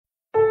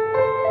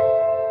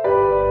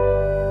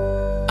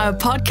A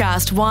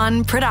Podcast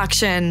One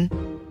production.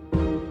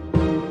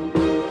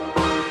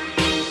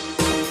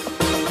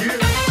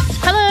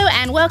 Hello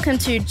and welcome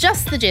to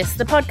Just the Gist,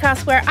 the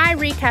podcast where I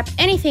recap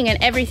anything and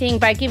everything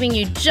by giving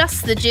you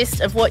just the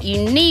gist of what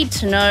you need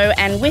to know.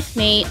 And with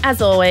me,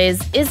 as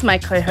always, is my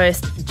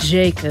co-host,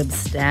 Jacob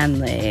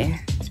Stanley.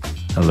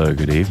 Hello,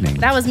 good evening.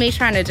 That was me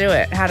trying to do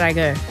it. How'd I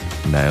go?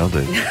 Nailed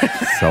it.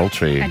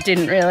 Sultry. I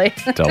didn't really.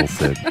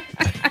 Dulcet.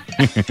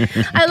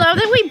 I love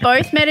that we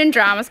both met in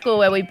drama school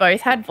where we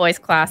both had voice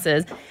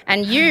classes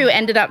and you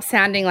ended up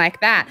sounding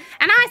like that.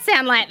 And I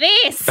sound like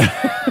this.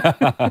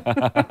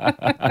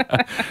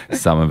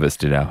 Some of us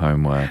did our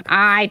homework.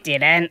 I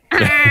didn't.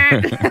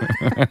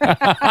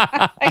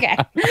 Okay.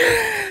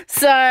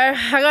 So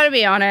I got to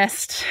be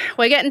honest,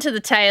 we're getting to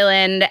the tail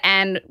end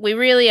and we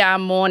really are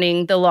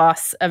mourning the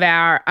loss of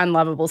our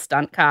unlovable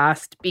stunt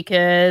cast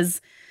because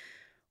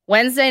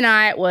Wednesday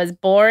night was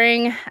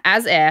boring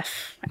as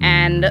F,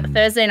 and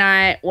Thursday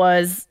night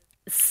was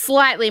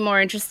slightly more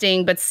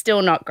interesting, but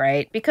still not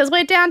great because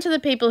we're down to the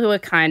people who are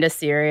kind of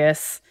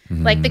serious.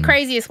 Like the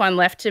craziest one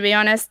left, to be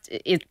honest,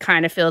 it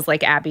kind of feels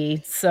like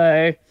Abby.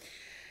 So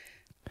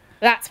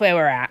that's where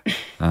we're at.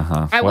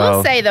 I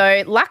will say,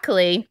 though,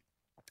 luckily,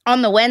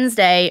 on the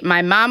Wednesday,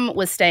 my mum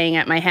was staying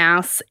at my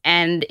house,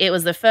 and it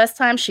was the first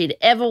time she'd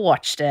ever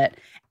watched it.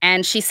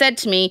 And she said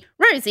to me,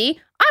 Rosie,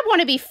 I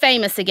want to be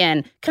famous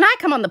again. Can I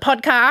come on the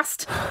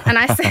podcast? And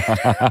I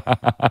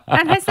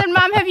said,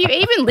 Mum, have you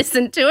even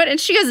listened to it? And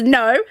she goes,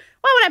 no.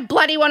 Why would I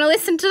bloody want to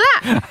listen to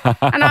that?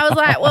 And I was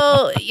like,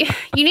 well,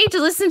 you need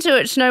to listen to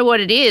it to know what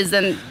it is.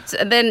 And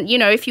then, you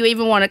know, if you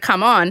even want to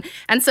come on.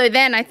 And so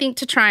then I think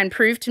to try and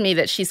prove to me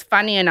that she's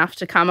funny enough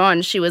to come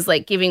on, she was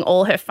like giving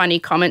all her funny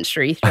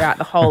commentary throughout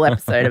the whole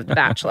episode of The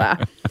Bachelor,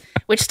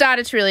 which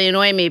started to really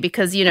annoy me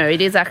because, you know,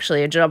 it is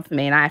actually a job for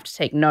me and I have to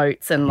take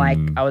notes and like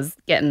I was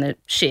getting the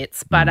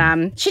shits. But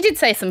she did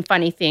say some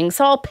funny things,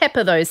 so I'll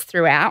pepper those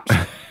throughout.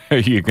 Are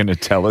you going to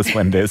tell us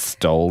when they're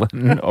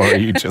stolen or are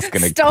you just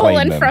going to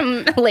stolen claim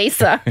them? From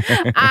Lisa?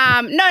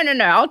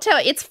 No. I'll tell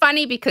you. It's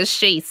funny because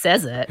she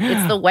says it.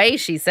 It's the way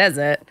she says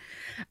it.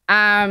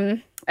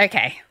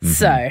 Okay,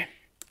 so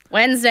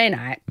Wednesday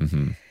night,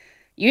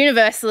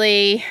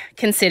 universally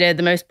considered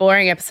the most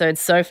boring episode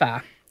so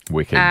far.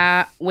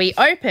 Wicked. We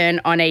open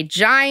on a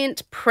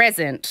giant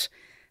present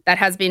that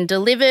has been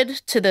delivered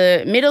to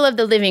the middle of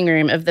the living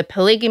room of the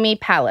polygamy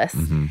palace.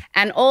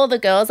 And all the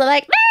girls are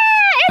like,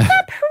 it's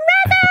a present!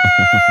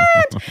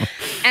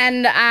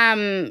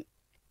 And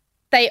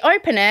they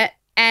open it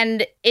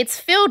and it's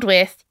filled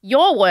with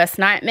your worst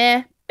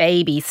nightmare,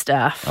 baby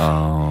stuff.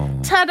 Oh.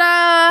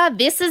 Ta-da!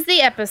 This is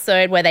the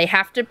episode where they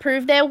have to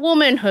prove their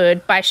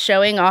womanhood by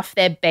showing off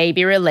their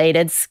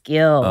baby-related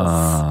skills.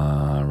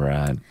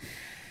 Right.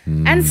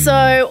 And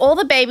so all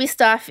the baby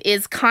stuff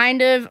is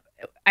kind of,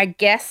 I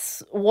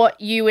guess, what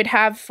you would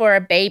have for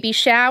a baby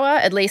shower.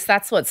 At least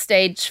that's what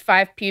stage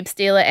 5 pubes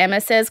dealer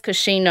Emma says because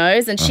she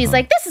knows. And she's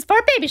like, this is for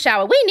a baby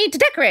shower. We need to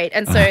decorate.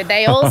 And so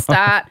they all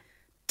start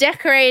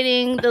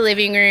decorating the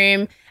living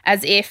room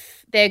as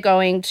if they're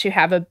going to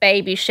have a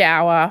baby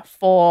shower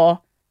for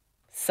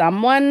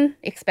someone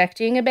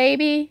expecting a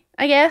baby,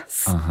 I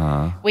guess.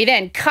 We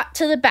then cut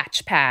to the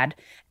batch pad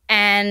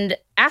and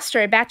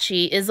Astro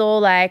Bachie is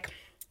all like,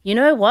 you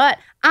know what?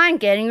 I'm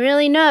getting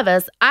really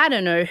nervous. I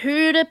don't know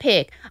who to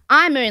pick.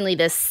 I'm only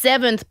the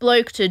 7th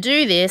bloke to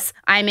do this.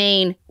 I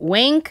mean,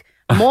 wink.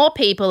 More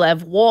people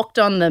have walked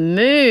on the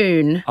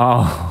moon.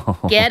 Oh.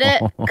 Get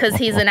it? Because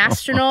he's an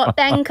astronaut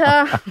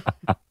banker.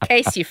 In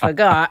case you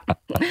forgot.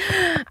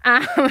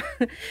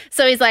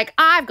 So he's like,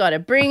 I've got to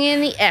bring in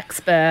the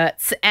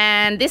experts.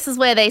 And this is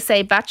where they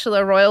say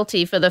Bachelor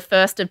royalty for the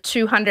first of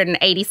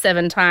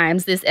 287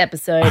 times this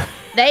episode.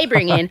 They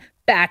bring in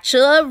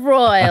Bachelor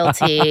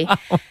royalty.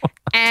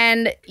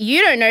 And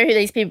you don't know who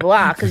these people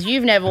are because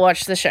you've never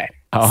watched the show.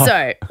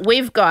 So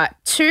we've got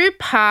 2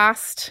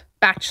 past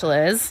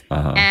bachelors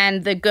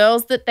and the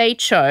girls that they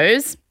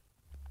chose.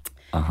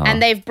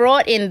 And they've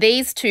brought in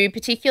these 2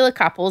 particular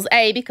couples,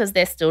 A, because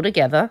they're still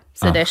together.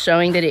 So they're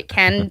showing that it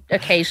can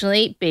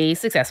occasionally be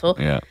successful.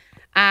 Yeah.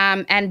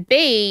 And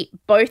B,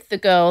 both the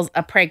girls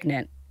are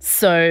pregnant.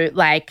 So,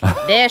 like,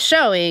 they're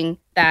showing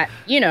that,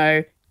 you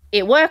know,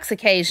 it works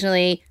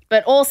occasionally,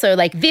 but also,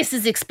 like, this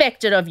is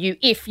expected of you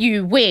if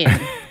you win.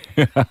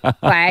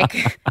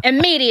 Like,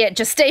 immediate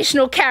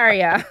gestational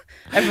carrier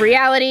of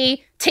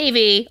reality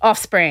TV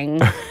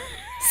offspring.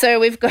 So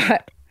we've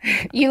got,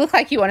 you look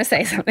like you want to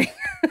say something.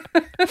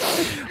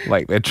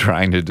 Like they're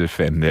trying to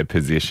defend their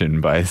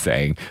position by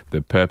saying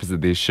the purpose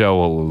of this show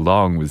all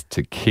along was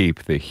to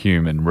keep the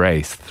human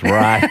race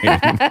thriving.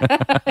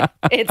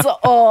 It's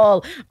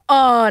all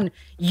on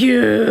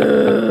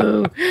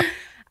you.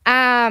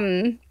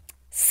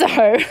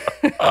 So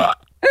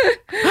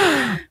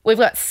we've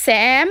got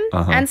Sam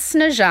and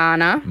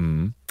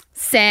Snezana.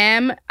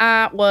 Sam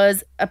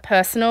was a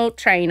personal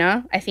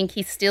trainer. I think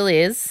he still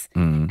is.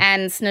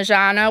 And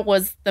Snezana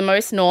was the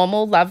most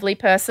normal, lovely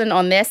person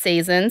on their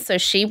season, so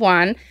she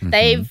won.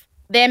 They've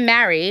they're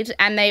married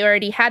and they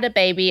already had a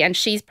baby and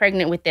she's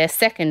pregnant with their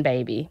second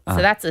baby. So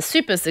that's a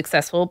super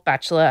successful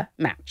bachelor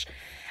match.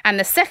 And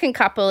the second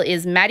couple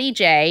is Matty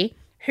J,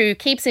 who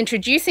keeps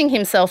introducing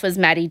himself as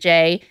Matty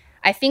J,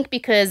 I think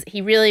because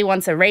he really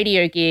wants a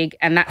radio gig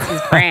and that's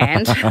his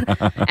brand.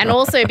 And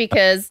also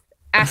because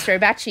Astro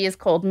Bachie is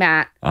called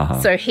Matt,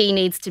 so he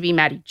needs to be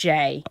Matty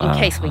J in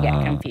case we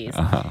get confused.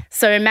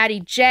 So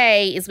Matty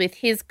J is with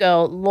his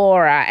girl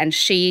Laura and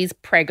she's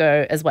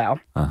preggo as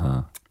well.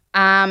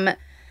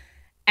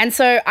 And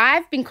so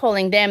I've been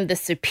calling them the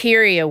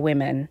superior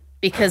women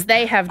because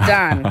they have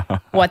done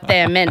what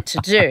they're meant to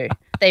do.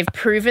 They've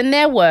proven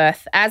their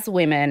worth as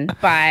women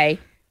by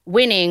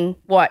winning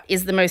what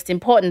is the most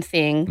important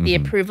thing, the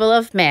approval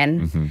of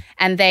men,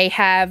 and they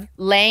have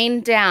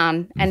lain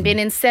down and been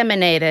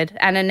inseminated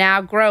and are now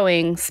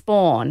growing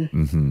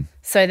spawn.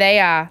 So they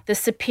are the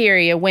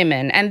superior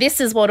women, and this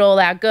is what all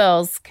our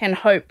girls can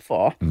hope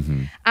for.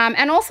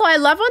 And also I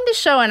love on this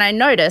show, and I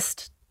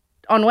noticed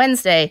on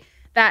Wednesday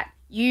that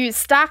you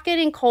start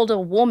getting called a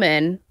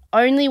woman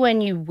only when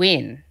you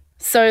win.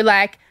 So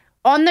like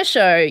on the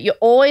show, you're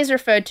always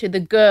referred to the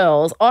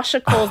girls.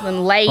 Osha calls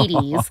them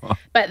ladies.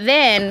 But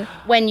then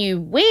when you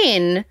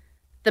win,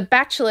 the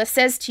bachelor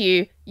says to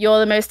you, you're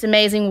the most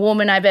amazing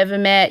woman I've ever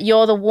met.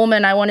 You're the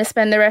woman I want to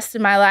spend the rest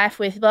of my life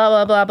with, blah,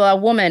 blah, blah, blah,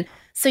 woman.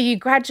 So you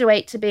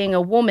graduate to being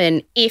a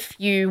woman if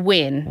you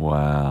win.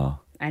 Wow.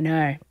 I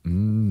know.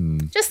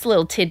 Just a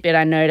little tidbit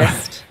I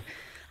noticed.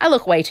 I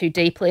look way too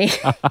deeply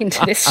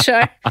into this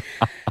show.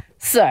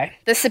 So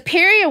the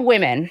superior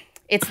women,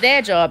 it's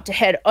their job to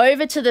head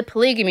over to the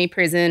polygamy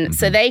prison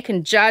so they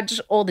can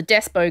judge all the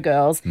despo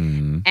girls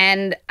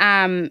and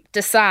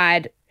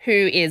decide who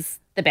is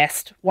the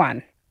best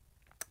one.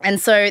 And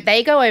so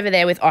they go over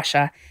there with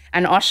Osha,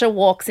 and Osha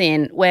walks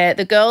in where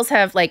the girls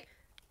have like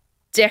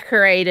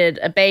decorated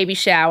a baby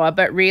shower,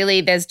 but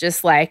really there's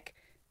just like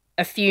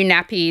a few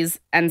nappies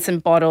and some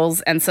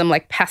bottles and some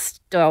like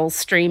pastel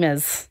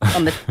streamers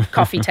on the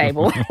coffee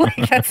table.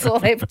 Like that's all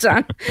they've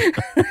done.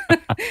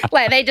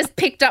 Like they just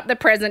picked up the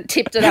present,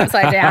 tipped it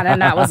upside down,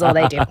 and that was all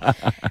they did.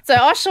 So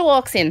Osha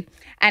walks in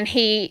and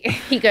he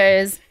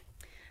goes,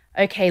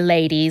 okay,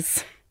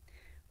 ladies,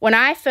 when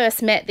I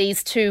first met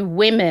these two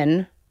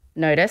women,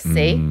 notice,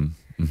 see,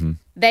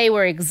 they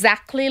were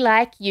exactly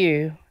like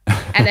you.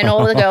 And then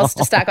all the girls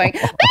just start going,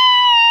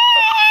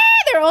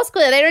 they're all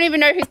squealing. They don't even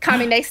know who's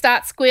coming. They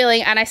start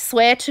squealing. And I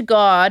swear to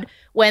God,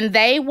 when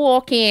they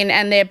walk in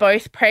and they're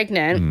both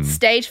pregnant,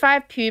 stage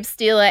 5 pube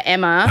stealer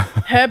Emma,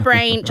 her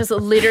brain just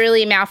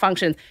literally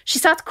malfunctions. She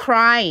starts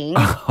crying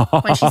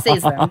when she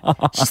sees them.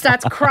 She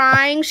starts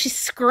crying. She's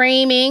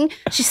screaming.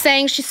 She's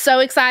saying she's so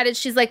excited.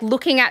 She's like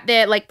looking at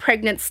their like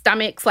pregnant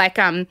stomachs like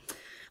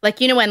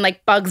you know when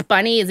like Bugs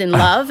Bunny is in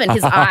love and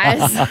his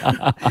eyes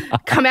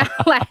come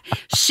out, like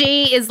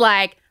she is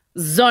like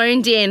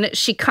zoned in.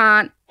 She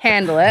can't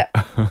handle it.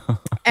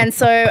 And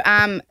so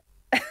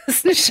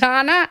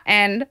Snishana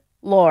and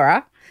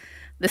Laura,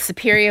 the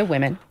superior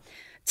women,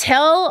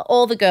 tell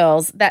all the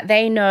girls that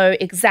they know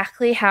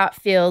exactly how it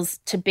feels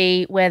to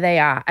be where they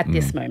are at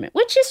this moment,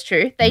 which is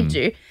true. They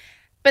do.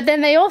 But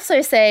then they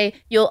also say,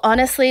 you'll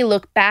honestly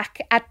look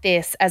back at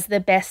this as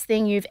the best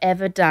thing you've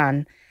ever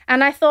done.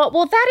 And I thought,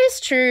 well, that is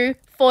true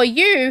for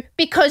you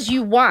because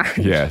you won.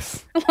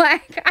 Yes.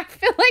 Like, I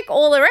feel like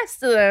all the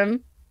rest of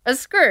them are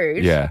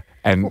screwed. Yeah.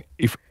 And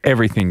if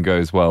everything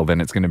goes well,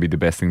 then it's going to be the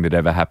best thing that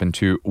ever happened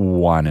to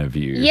one of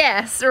you.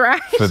 Yes,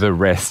 right. For the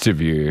rest of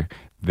you,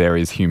 there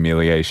is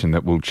humiliation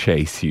that will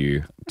chase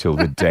you till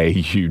the day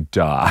you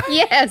die.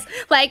 Yes.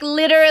 Like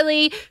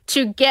literally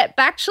to get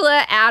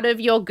Bachelor out of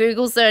your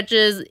Google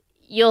searches,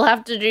 you'll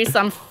have to do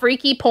some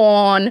freaky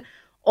porn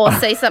or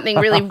say something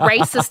really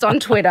racist on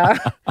Twitter.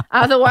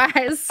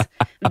 Otherwise,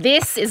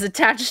 this is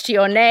attached to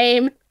your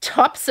name,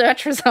 top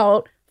search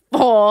result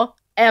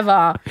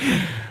forever.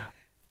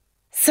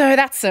 So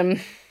that's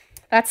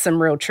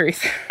some real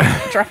truth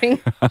dropping.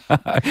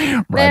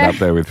 Right up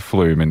there with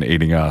Flume and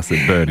eating ass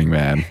at Burning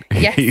Man.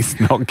 Yes. He's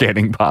not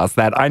getting past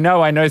that. I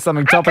know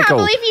something topical.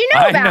 I can't believe you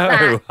know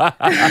about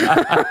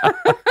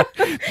that.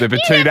 The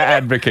Batuta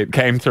advocate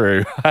came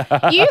through.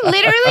 You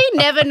literally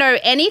never know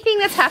anything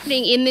that's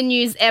happening in the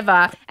news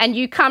ever, and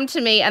you come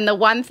to me and the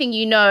one thing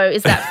you know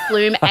is that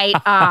Flume ate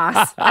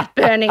ass at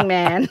Burning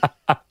Man.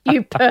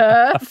 You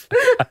perv.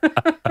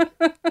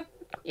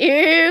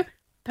 You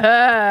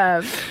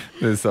perv.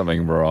 There's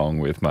something wrong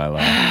with my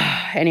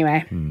life.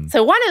 Anyway,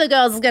 so one of the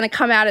girls is going to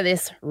come out of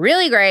this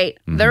really great.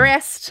 The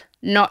rest,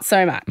 not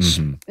so much.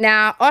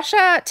 Now,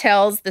 Osha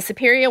tells the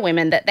superior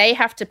women that they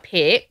have to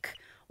pick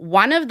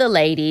one of the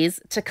ladies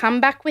to come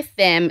back with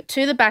them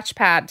to the batch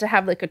pad to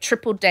have like a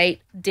triple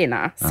date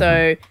dinner.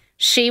 So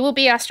she will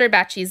be Astro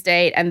Bachie's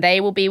date and they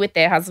will be with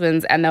their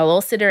husbands and they'll all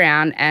sit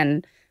around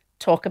and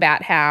talk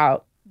about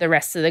how the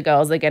rest of the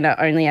girls are going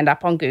to only end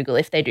up on Google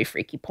if they do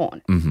freaky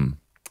porn.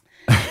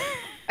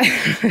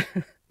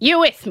 You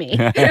with me?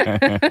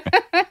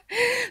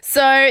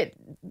 So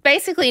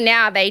basically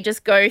now they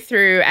just go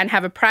through and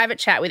have a private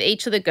chat with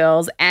each of the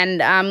girls,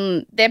 and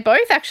they're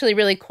both actually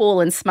really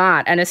cool and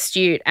smart and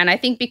astute. And I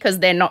think because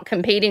they're not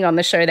competing on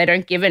the show, they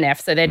don't give an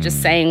F, so they're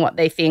just saying what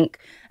they think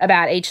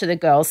about each of the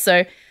girls.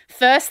 So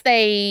first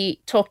they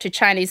talk to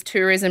Chinese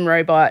tourism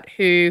robot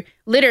who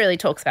literally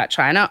talks about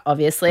China,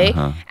 obviously.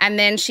 And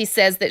then she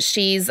says that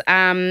she's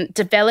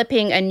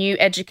developing a new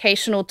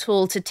educational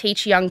tool to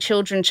teach young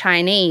children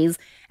Chinese.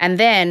 And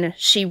then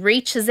she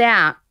reaches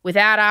out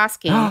without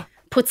asking,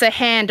 puts a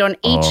hand on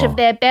each of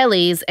their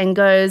bellies and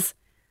goes,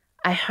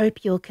 I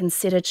hope you'll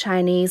consider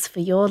Chinese for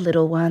your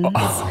little ones. And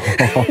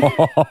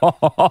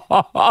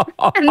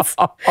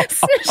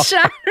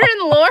Snashana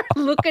and Laura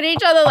look at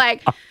each other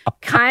like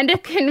kind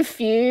of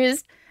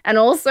confused and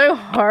also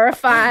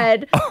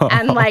horrified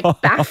and like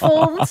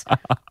baffled,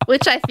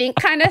 which I think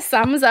kind of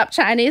sums up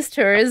Chinese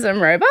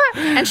tourism robot.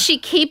 And she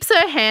keeps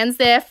her hands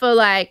there for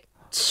like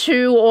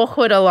too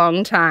awkward a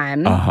long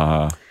time.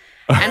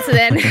 And so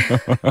then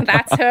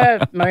that's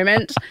her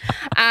moment.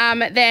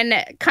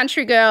 Then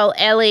country girl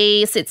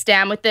Ellie sits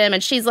down with them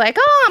and she's like,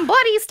 oh, I'm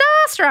bloody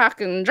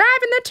starstruck and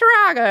driving the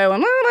Tarago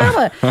and blah,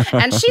 blah, blah.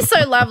 And she's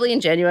so lovely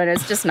and genuine.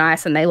 It's just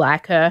nice and they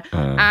like her.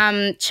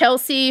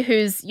 Chelsea,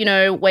 who's, you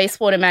know,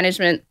 wastewater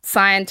management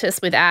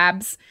scientist with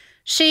abs,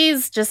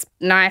 she's just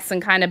nice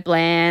and kind of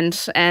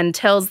bland and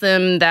tells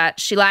them that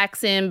she likes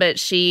him, but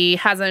she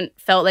hasn't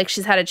felt like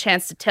she's had a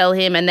chance to tell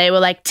him. And they were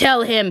like,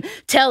 tell him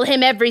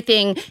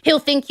everything. He'll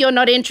think you're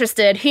not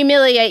interested.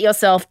 Humiliate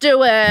yourself.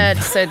 Do it.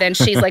 So then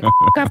she's like,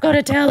 I've got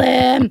to tell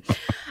him.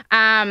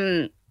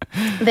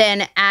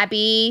 Then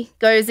Abby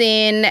goes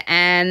in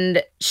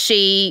and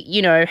she,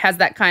 you know, has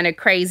that kind of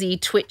crazy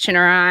twitch in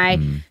her eye.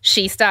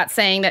 She starts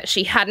saying that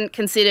she hadn't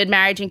considered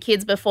marriage and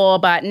kids before,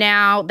 but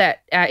now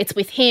that it's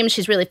with him,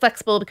 she's really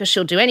flexible because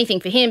she'll do anything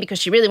for him because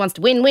she really wants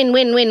to win.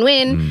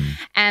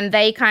 And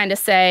they kind of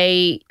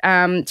say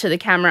to the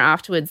camera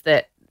afterwards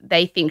that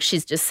they think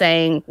she's just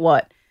saying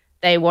what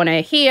they want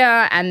to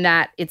hear and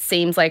that it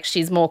seems like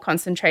she's more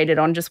concentrated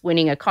on just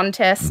winning a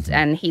contest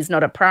and he's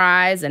not a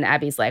prize. And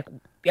Abby's like,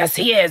 yes,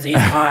 he is. He's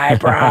my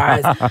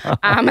prize. Here's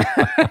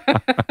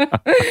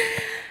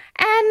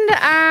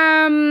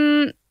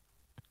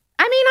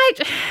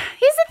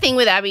the thing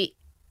with Abby,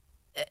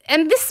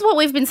 and this is what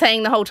we've been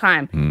saying the whole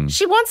time.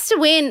 She wants to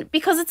win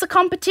because it's a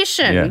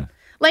competition. Yeah.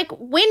 Like,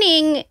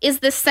 winning is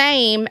the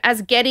same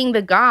as getting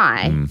the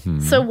guy.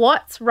 So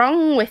what's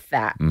wrong with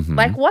that?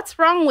 Like, what's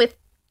wrong with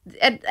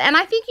and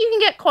I think you can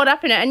get caught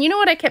up in it. And you know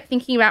what I kept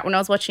thinking about when I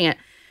was watching it?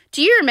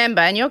 Do you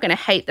remember, and you're going to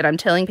hate that I'm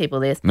telling people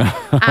this, back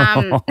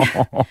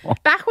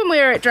when we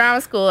were at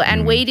drama school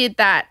and we did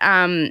that,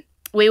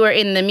 we were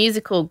in the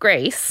musical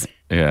Grease.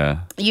 Yeah.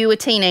 You were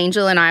Teen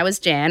Angel and I was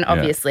Jan,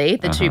 obviously,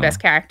 the two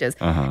best characters.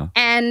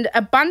 And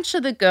a bunch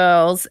of the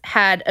girls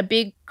had a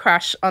big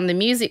crush on the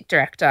music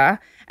director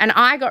and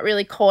I got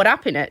really caught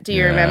up in it. Do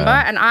you remember?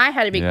 And I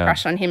had a big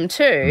crush on him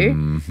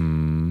too.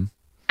 And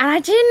I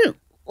didn't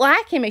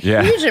like him a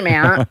huge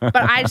amount, but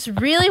I just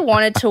really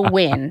wanted to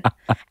win.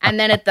 And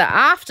then at the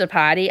after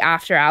party,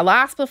 after our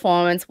last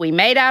performance, we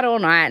made out all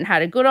night and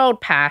had a good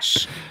old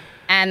pash.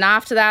 And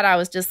after that, I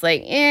was just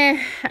like,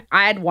 I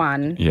had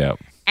won. Yeah.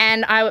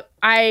 And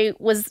I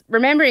was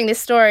remembering this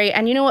story,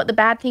 and you know what the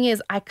bad thing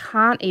is? I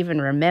can't even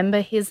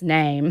remember his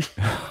name.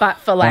 But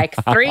for like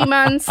 3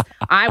 months,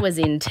 I was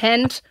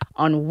intent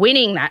on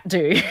winning that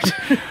dude.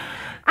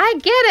 I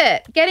get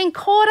it, getting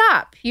caught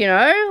up, you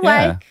know,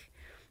 like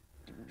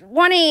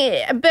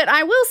but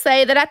I will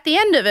say that at the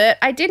end of it,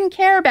 I didn't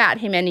care about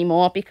him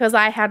anymore because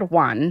I had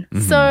won.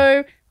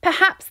 So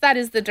perhaps that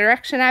is the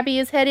direction Abby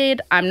is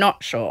headed. I'm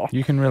not sure.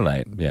 You can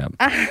relate, yeah.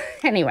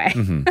 Anyway,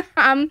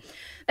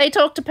 they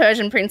talk to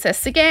Persian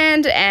Princess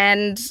Sagand,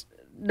 and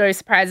no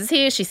surprises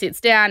here. She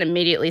sits down,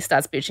 immediately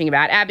starts bitching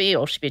about Abby.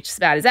 All she bitches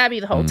about is Abby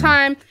the whole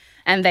time,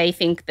 and they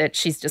think that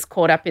she's just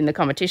caught up in the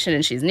competition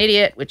and she's an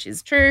idiot, which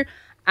is true.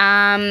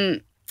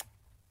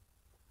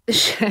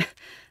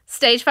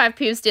 Stage 5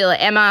 pubes dealer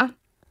Emma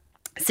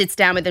sits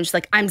down with them. She's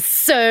like, I'm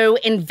so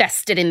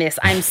invested in this.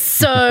 I'm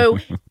so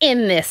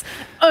in this.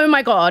 Oh,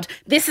 my God.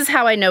 This is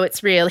how I know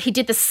it's real. He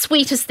did the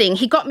sweetest thing.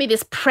 He got me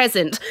this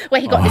present where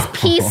he got this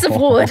piece of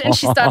wood. And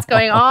she starts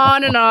going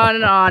on and on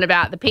and on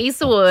about the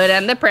piece of wood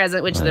and the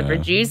present, which the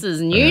producers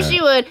knew she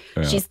would.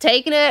 She's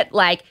taken it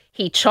like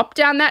he chopped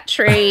down that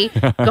tree,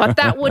 got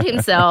that wood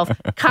himself,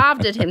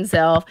 carved it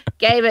himself,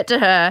 gave it to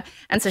her.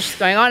 And so she's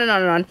going on and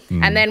on and on.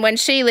 And then when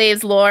she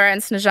leaves, Laura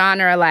and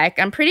Snezana are like,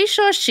 I'm pretty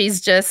sure she's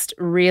just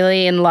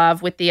really in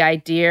love with the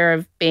idea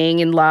of being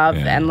in love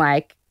and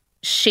like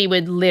she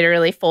would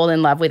literally fall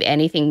in love with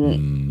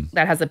anything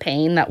that has a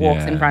peen that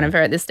walks in front of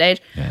her at this stage.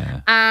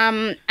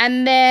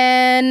 And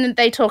then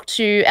they talk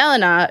to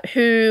Eleanor,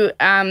 who,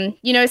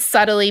 you know,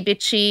 subtly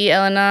bitchy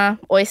Eleanor,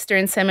 oyster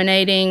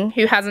inseminating,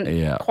 who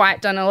hasn't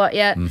quite done a lot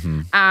yet.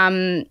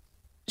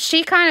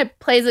 She kind of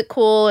plays it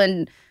cool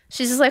and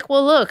she's just like,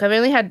 well, look, I've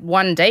only had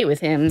one date with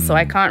him, so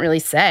I can't really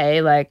say,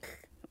 like,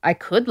 I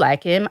could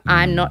like him.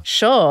 I'm not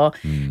sure.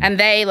 And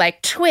they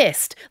like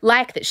twist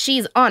like that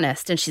she's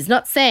honest and she's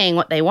not saying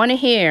what they want to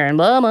hear and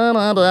blah, blah,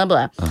 blah, blah,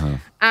 blah.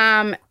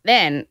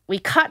 Then we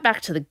cut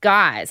back to the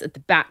guys at the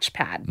batch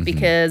pad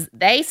because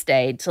they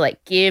stayed to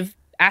like give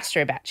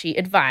Astro Bachie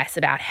advice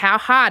about how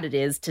hard it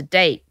is to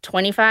date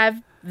 25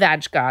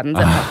 vag gardens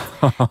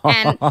at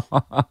once.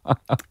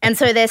 And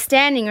so they're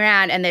standing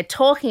around and they're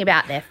talking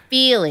about their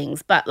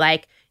feelings, but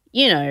like,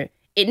 you know,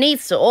 it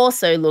needs to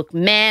also look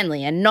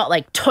manly and not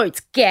like totes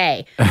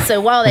gay.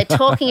 So while they're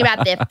talking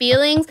about their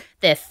feelings,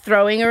 they're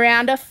throwing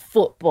around a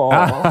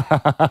football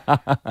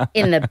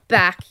in the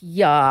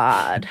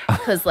backyard.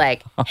 Because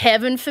like,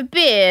 heaven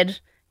forbid,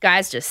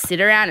 guys just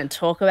sit around and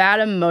talk about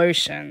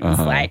emotions.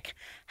 Like,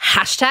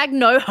 hashtag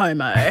no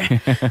homo.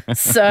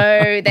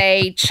 So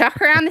they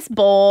chuck around this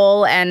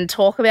ball and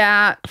talk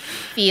about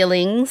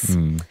feelings.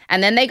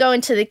 And then they go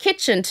into the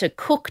kitchen to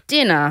cook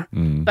dinner.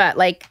 But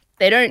like,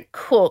 they don't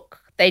cook.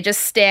 They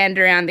just stand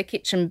around the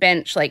kitchen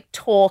bench like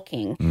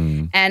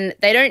talking. And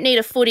they don't need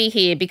a footy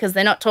here because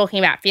they're not talking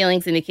about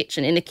feelings in the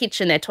kitchen. In the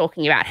kitchen, they're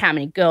talking about how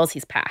many girls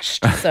he's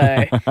pashed.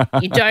 So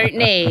you don't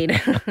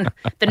need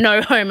the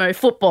no homo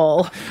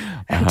football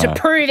to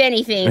prove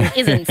anything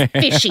isn't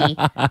fishy.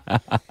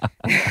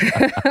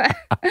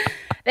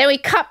 Then we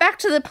cut back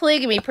to the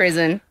polygamy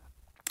prison.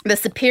 The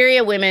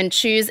superior women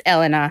choose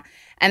Eleanor.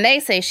 And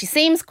they say she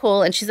seems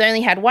cool and she's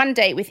only had one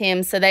date with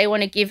him, so they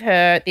want to give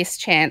her this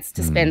chance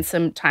to spend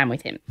some time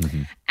with him.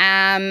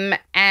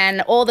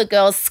 And all the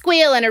girls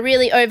squeal and are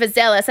really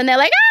overzealous and they're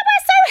like, oh,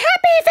 we're so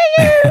happy for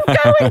you.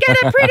 Go and get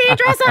a pretty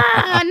dress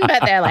on.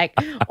 But they're like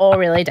all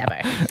really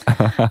debo.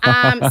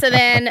 So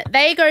then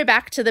they go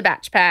back to the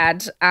batch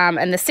pad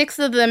and the 6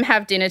 of them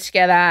have dinner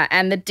together,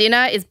 and the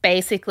dinner is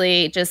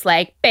basically just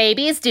like,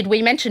 babies, did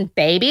we mention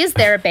babies?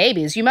 There are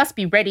babies. You must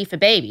be ready for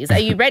babies. Are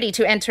you ready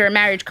to enter a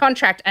marriage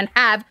contract and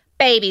have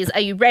babies? Are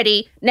you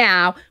ready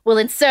now? We'll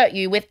insert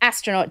you with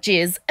astronaut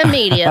jizz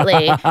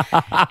immediately.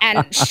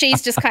 And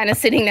she's just kind of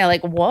sitting there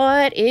like,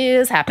 what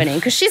is happening?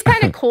 Because she's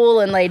kind of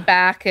cool and laid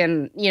back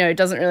and, you know,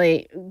 doesn't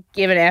really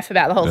give an F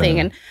about the whole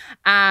thing.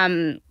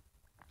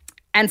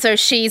 And so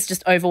she's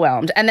just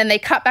overwhelmed. And then they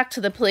cut back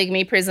to the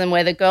polygamy prison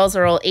where the girls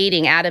are all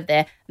eating out of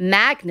their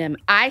Magnum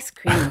ice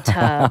cream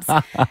tubs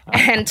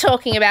and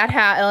talking about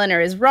how Eleanor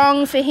is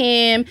wrong for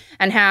him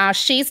and how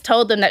she's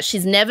told them that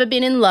she's never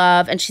been in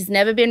love and she's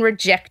never been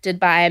rejected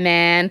by a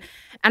man.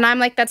 And I'm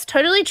like, that's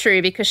totally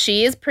true because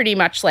she is pretty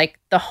much like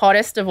the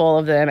hottest of all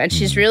of them and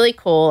she's really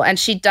cool. And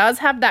she does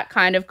have that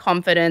kind of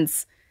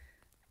confidence,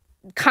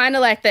 kind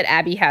of like that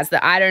Abby has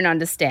that I don't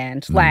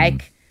understand.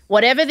 Like,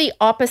 whatever the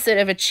opposite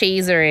of a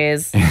cheeser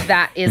is,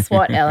 that is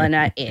what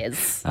Eleanor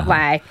is.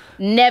 Like,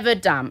 never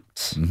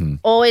dumped.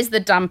 Always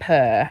the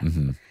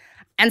dumper.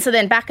 And so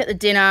then back at the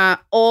dinner,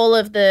 all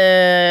of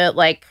the,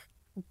 like,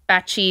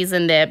 Bachies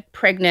and their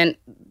pregnant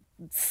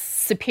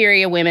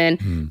superior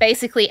women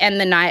basically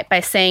end the night by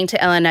saying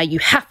to Eleanor, you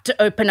have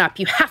to open up.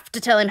 You have to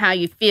tell him how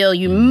you feel.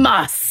 You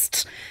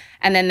must.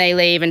 And then they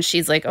leave and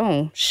she's like,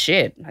 oh,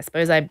 shit, I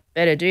suppose I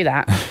better do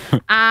that.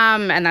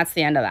 And that's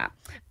the end of that.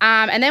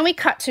 And then we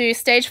cut to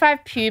stage 5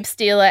 pube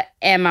stealer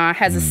Emma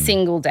has a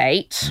single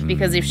date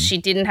because if she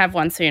didn't have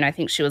one soon, I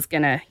think she was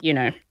going to, you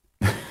know,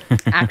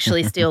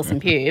 actually steal some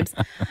pubes.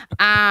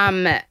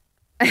 And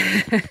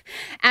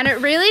it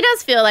really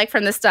does feel like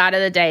from the start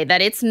of the day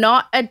that it's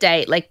not a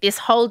date. Like this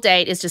whole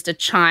date is just a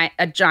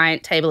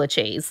giant table of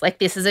cheese. Like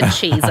this is a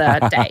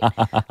cheeser date.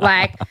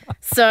 Like,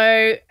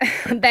 so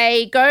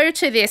they go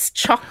to this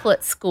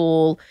chocolate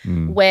school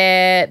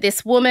where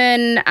this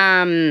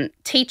woman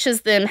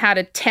teaches them how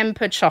to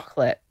temper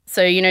chocolate.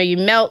 So, you know, you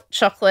melt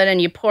chocolate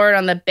and you pour it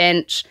on the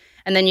bench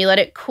and then you let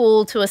it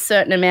cool to a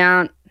certain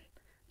amount.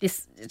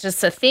 This is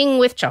just a thing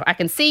with chocolate. I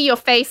can see your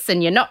face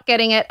and you're not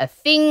getting it. A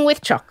thing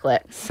with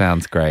chocolate.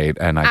 Sounds great.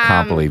 And I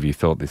can't believe you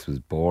thought this was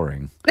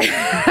boring.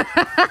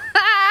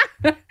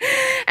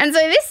 And so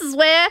this is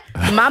where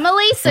Mama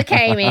Lisa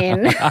came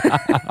in.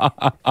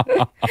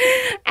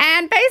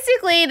 And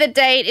basically the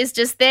date is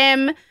just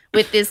them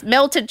with this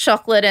melted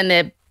chocolate and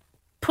they're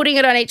putting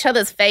it on each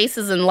other's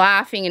faces and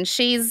laughing and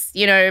she's,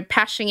 you know,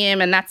 pashing him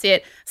and that's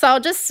it. So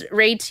I'll just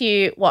read to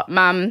you what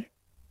Mum...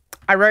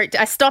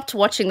 I stopped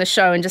watching the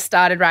show and just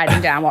started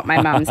writing down what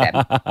my mum said.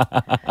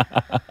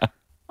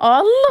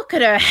 Oh, look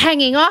at her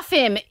hanging off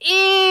him.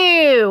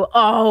 Ew.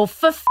 Oh,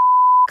 for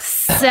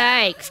f***'s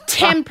sake.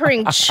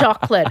 Tempering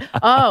chocolate.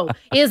 Oh,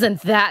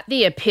 isn't that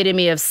the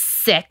epitome of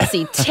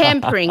sexy?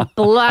 Tempering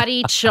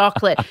bloody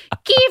chocolate.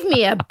 Give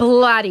me a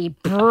bloody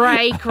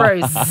break,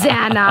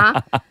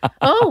 Rosanna.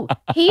 Oh,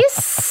 he's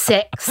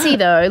sexy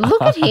though.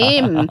 Look at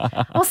him.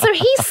 Also,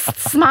 he's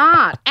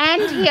smart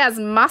and he has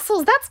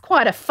muscles. That's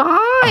quite a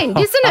find,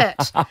 isn't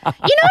it?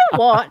 You know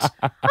what?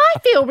 I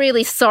feel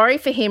really sorry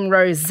for him,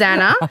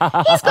 Rosanna.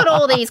 He's got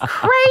all these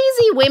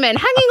crazy women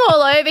hanging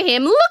all over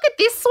him. Look at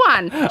this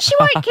one. She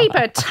won't won't keep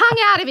her tongue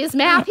out of his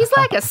mouth. He's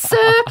like a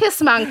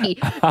circus monkey.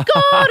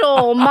 God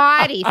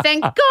almighty.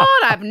 Thank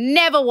God I've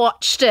never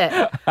watched it.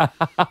 Ew,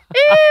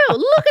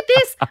 look at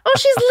this. Oh,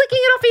 she's licking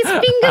it off his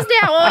fingers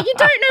now. Oh, you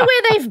don't know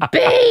where they've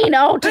been.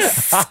 Oh,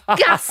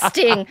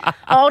 disgusting.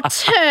 Oh,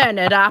 turn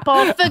it up.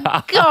 Oh, for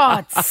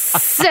God's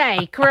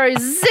sake,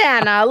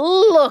 Rosanna,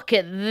 look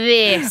at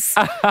this.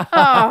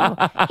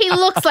 Oh, he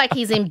looks like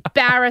he's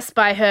embarrassed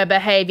by her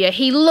behaviour.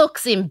 He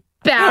looks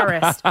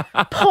embarrassed.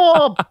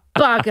 Poor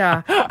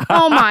bugger.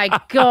 Oh, my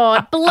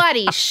God.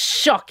 Bloody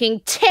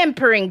shocking.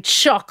 Tempering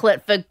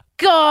chocolate, for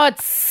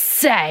God's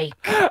sake.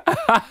 So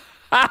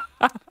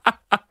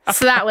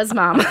that was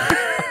Mum.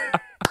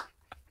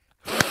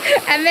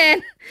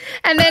 And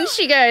then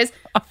she goes,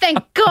 thank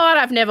God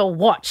I've never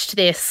watched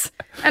this.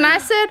 And I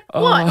said,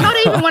 what? Not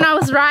even when I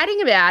was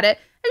writing about it.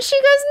 And she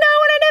goes, no,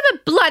 and I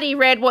never bloody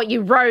read what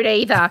you wrote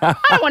either. I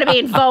don't want to be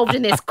involved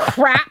in this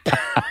crap.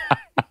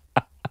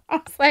 I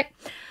was like,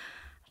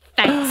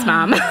 thanks,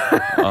 Mum.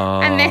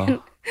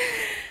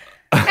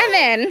 And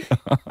then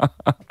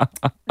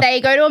they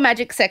go to a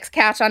magic sex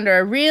couch under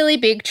a really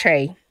big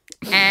tree.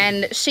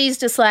 And she's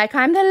just like,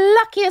 I'm the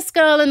luckiest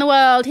girl in the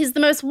world. He's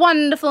the most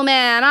wonderful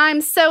man. I'm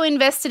so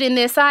invested in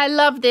this. I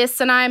love this,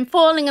 and I'm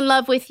falling in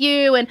love with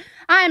you, and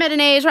I'm at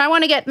an age where I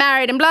want to get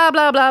married, and blah,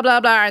 blah, blah,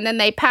 blah, blah. And then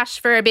they pash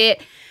for a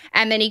bit,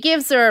 and then he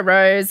gives her a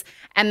rose,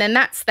 and then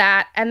that's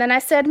that. And then I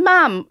said,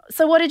 Mum,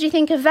 so what did you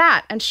think of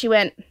that? And she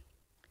went,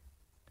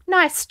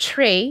 nice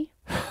tree.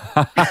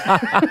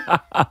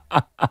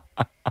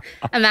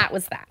 And that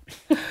was that.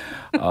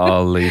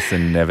 Oh, Lisa,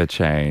 never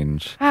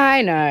change.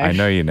 I know. I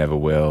know you never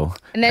will.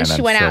 And then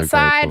she went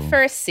outside grateful.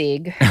 for a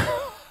cig.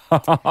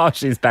 Oh,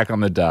 she's back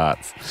on the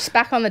darts. She's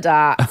back on the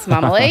darts,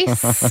 Mum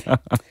Elise.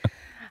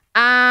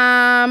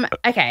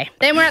 Okay,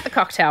 then we're at the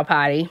cocktail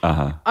party.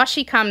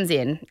 Oshie comes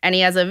in and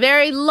he has a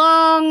very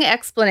long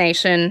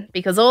explanation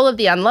because all of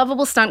the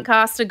unlovable stunt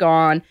cast are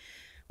gone.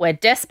 We're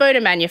despo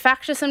to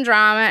manufacture some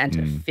drama and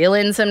to fill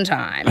in some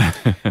time.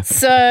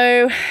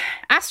 So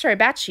Astro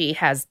Bachie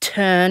has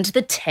turned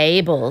the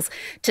tables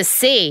to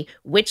see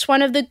which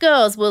one of the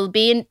girls will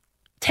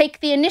take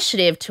the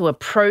initiative to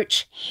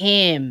approach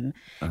him.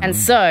 And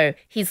so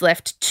he's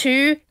left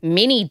 2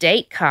 mini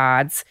date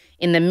cards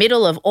in the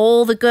middle of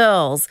all the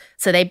girls.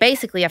 So they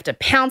basically have to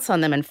pounce on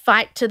them and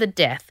fight to the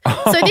death.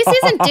 So this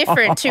isn't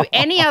different to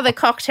any other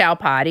cocktail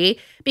party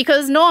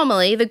because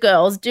normally the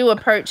girls do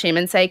approach him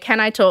and say, can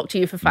I talk to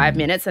you for 5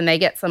 minutes? And they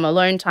get some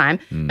alone time.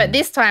 But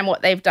this time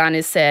what they've done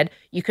is said,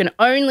 you can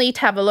only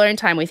have alone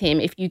time with him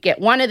if you get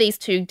one of these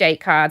 2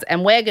 date cards,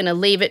 and we're going to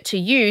leave it to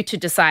you to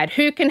decide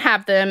who can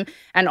have them.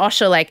 And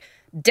Osha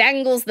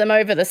dangles them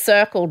over the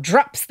circle,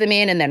 drops them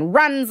in, and then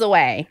runs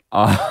away.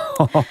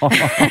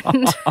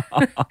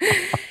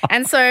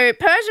 And so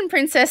Persian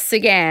Princess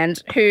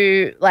Sagand,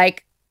 who,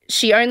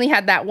 she only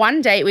had that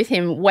one date with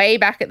him way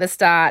back at the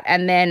start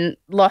and then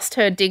lost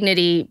her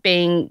dignity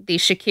being the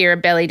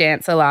Shakira belly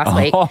dancer last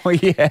week. Oh,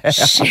 yeah.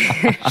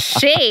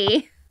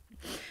 She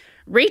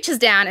reaches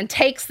down and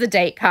takes the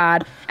date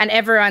card, and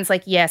everyone's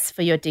like, yes,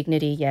 for your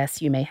dignity,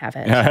 yes, you may have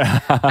it.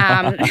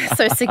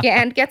 So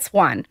Sagand gets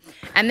one.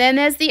 And then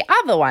there's the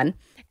other one.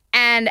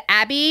 And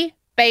Abby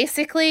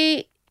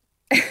basically,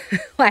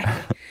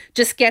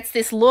 just gets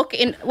this look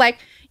in,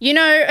 you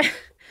know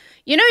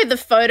the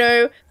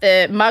photo,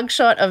 the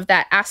mugshot of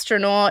that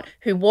astronaut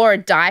who wore a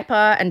diaper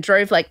and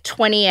drove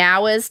 20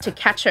 hours to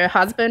catch her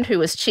husband who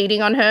was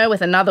cheating on her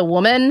with another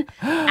woman?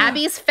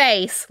 Abby's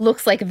face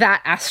looks like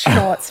that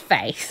astronaut's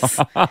face.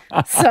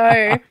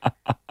 So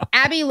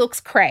Abby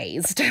looks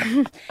crazed.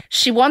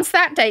 She wants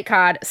that date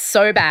card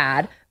so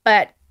bad,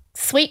 but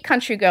sweet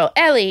country girl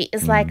Ellie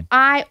is like,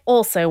 I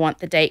also want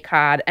the date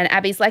card. And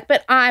Abby's like,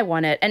 but I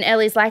want it. And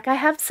Ellie's like, I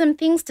have some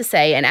things to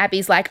say. And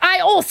Abby's like, I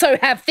also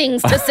have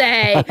things to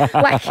say.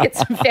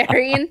 It's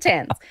very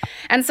intense.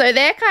 And so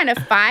they're kind of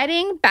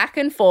fighting back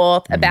and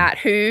forth about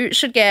who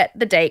should get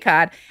the date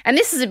card. And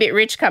this is a bit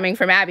rich coming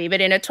from Abby, but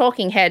in a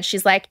talking head,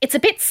 she's like, it's a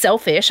bit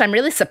selfish. I'm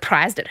really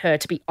surprised at her,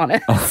 to be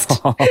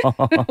honest,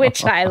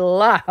 which I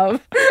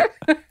love.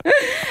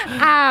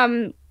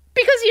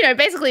 Because,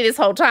 basically this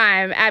whole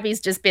time, Abby's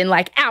just been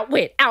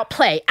outwit,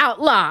 outplay,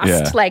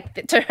 outlast. Yeah.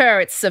 To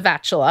her, it's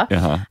Savatula.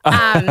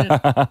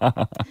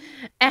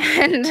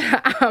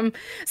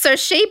 So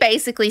she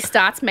basically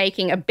starts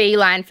making a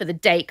beeline for the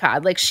date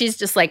card. She's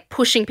just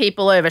pushing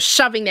people over,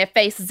 shoving their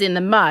faces in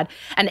the mud.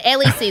 And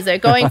Ellie sees her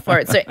going for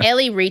it. So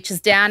Ellie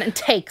reaches down and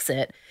takes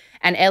it.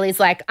 And Ellie's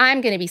like, I'm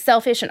going to be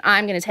selfish and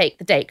I'm going to take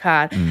the date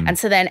card. And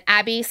so then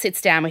Abby sits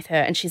down with her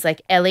and she's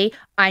like, Ellie,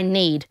 I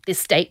need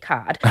this date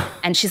card.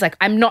 And she's like,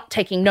 I'm not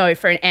taking no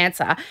for an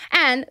answer.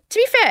 And to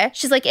be fair,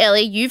 she's like,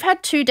 Ellie, you've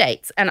had 2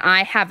 dates and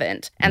I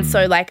haven't. And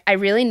so I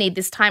really need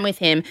this time with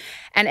him.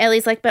 And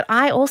Ellie's like, but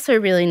I also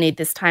really need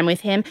this time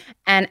with him.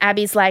 And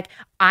Abby's like,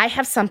 I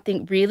have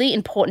something really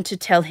important to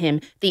tell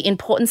him, the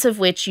importance of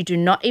which you do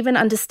not even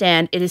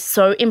understand. It is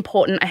so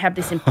important. I have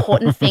this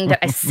important thing that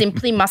I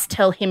simply must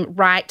tell him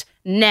right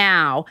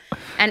now.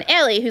 And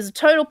Ellie, who's a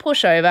total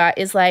pushover,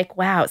 is like,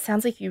 wow, it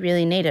sounds like you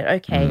really need it.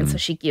 Okay. And so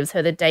she gives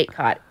her the date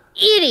card.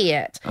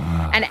 idiot.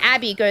 And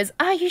Abby goes,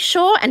 are you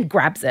sure? And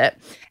grabs it.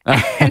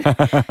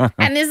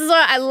 And this is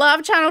what I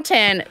love Channel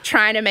 10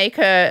 trying to make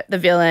her the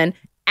villain.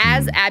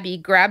 As Abby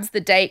grabs the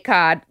date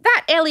card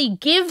that Ellie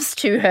gives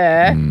to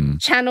her,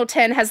 Channel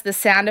 10 has the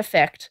sound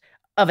effect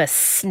of a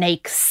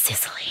snake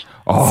sizzling.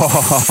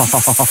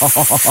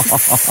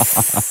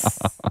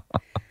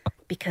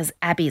 Because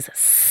Abby's a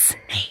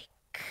snake,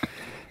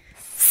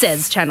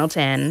 says Channel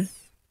 10.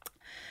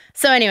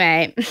 So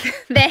anyway,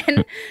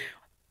 then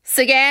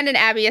Sagan and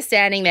Abby are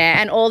standing there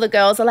and all the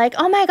girls are like,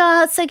 oh my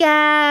God,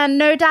 Sagan,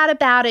 no doubt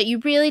about it. You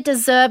really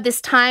deserve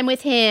this time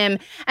with him.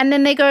 And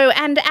then they go,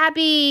 and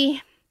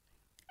Abby,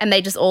 and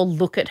they just all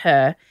look at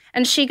her.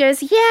 And she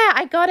goes, yeah,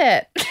 I got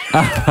it.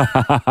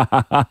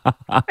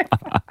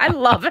 I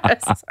love her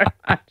so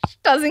much. She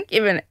doesn't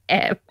give an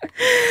F.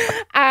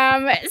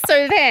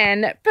 So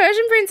then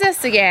Persian Princess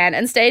Sagan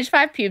and Stage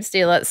 5 Pube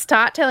Stealer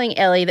start telling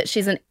Ellie that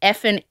she's an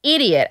effing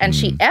idiot and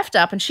she effed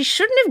up and she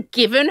shouldn't have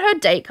given her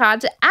date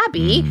card to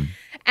Abby.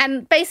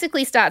 And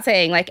basically start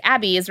saying, like,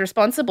 Abby is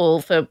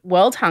responsible for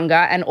world hunger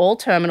and all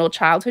terminal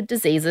childhood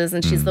diseases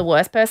and she's the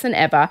worst person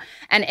ever.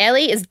 And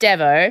Ellie is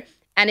Devo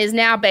and is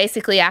now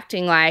basically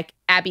acting like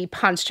Abby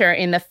punched her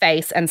in the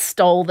face and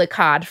stole the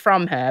card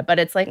from her. But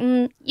it's like,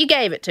 you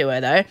gave it to her,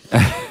 though.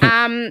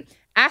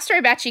 Astro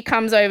Bachie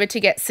comes over to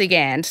get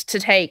Sagan to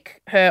take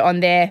her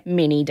on their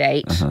mini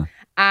date.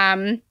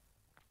 And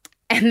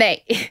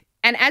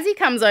as he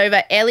comes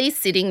over, Ellie's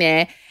sitting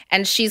there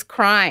and she's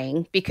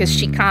crying because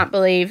she can't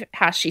believe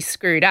how she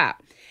screwed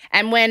up.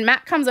 And when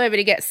Matt comes over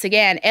to get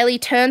Sagan, Ellie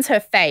turns her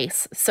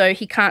face so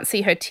he can't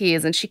see her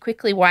tears and she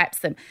quickly wipes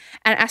them.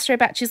 And Astro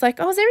Bachie's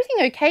like, oh, is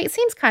everything okay? It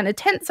seems kind of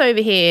tense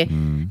over here.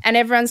 And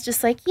everyone's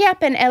just like, yep.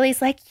 And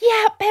Ellie's like,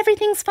 yep,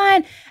 everything's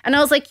fine. And I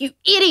was like, you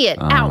idiot,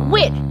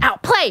 outwit,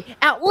 outplay,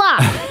 outlaugh.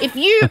 If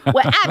you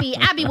were Abby,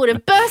 Abby would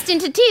have burst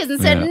into tears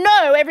and said,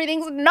 no,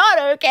 everything's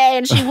not okay.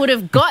 And she would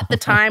have got the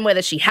time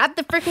whether she had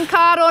the freaking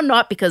card or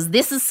not because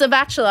this is Sir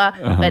Bachelor.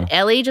 But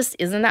Ellie just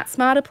isn't that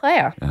smart a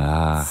player.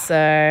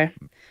 So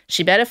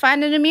she better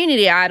find an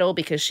immunity idol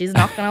because she's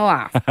not going to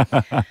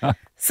laugh.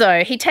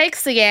 So he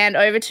takes Sagan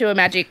over to a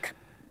magic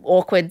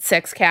awkward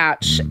sex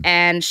couch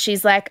and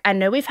she's like, I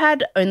know we've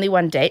had only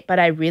one date, but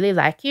I really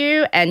like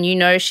you. And you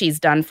know she's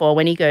done for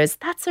when he goes,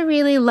 that's a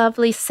really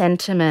lovely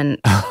sentiment.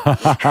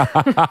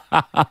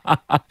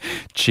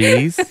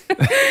 Cheese?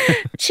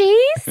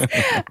 Cheese?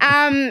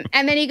 And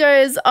then he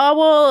goes, oh,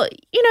 well,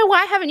 you know,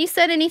 why haven't you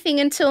said anything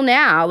until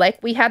now?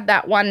 Like we had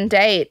that one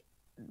date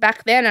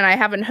back then and I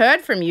haven't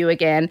heard from you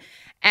again.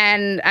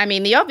 And, I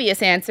mean, the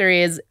obvious answer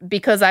is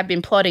because I've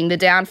been plotting the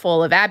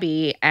downfall of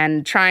Abby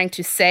and trying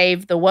to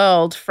save the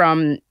world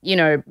from, you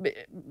know,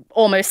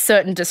 almost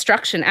certain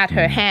destruction at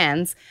her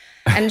hands.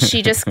 And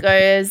she just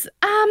goes,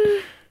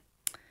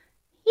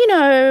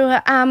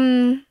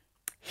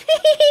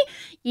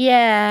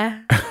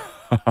 yeah.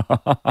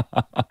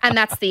 And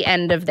that's the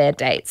end of their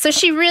date. So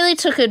she really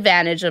took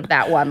advantage of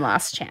that one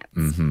last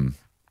chance.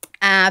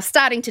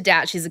 Starting to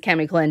doubt she's a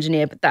chemical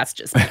engineer, but that's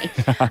just me.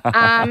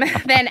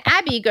 Then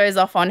Abby goes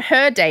off on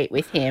her date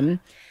with him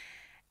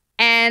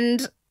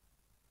and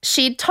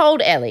she'd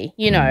told Ellie,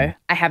 you know,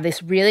 I have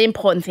this really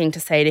important thing to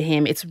say to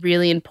him. It's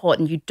really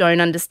important. You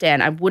don't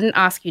understand. I wouldn't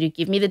ask you to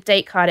give me the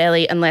date card,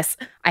 Ellie, unless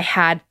I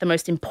had the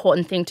most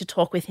important thing to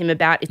talk with him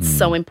about. It's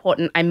so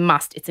important. I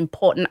must. It's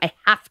important. I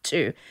have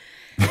to.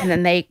 And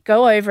then they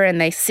go over and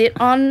they sit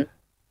on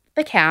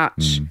the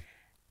couch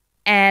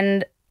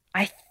and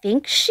I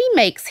think she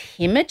makes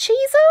him a cheeser.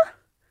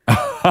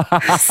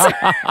 So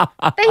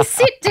they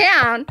sit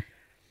down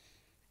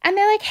and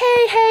they're like,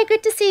 hey,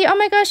 good to see you. Oh,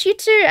 my gosh, you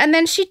too. And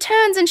then she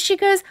turns and she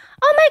goes,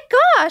 oh, my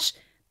gosh,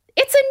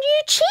 it's a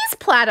new cheese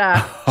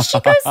platter. She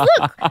goes,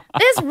 look,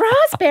 there's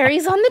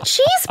raspberries on the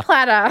cheese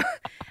platter.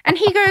 And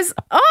he goes,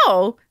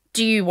 oh,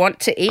 do you want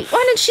to eat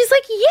one? And she's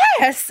like,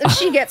 yes. And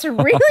she gets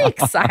really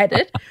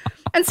excited.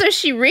 And so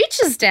she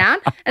reaches down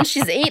and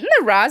she's eating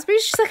the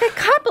raspberries. She's like, I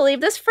can't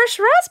believe there's fresh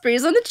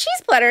raspberries on the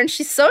cheese platter. And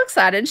she's so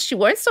excited. She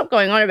won't stop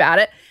going on about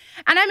it.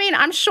 And I mean,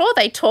 I'm sure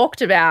they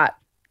talked about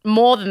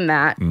more than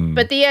that,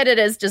 but the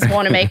editors just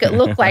want to make it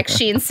look like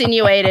she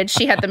insinuated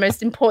she had the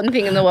most important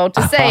thing in the world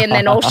to say. And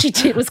then all she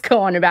did was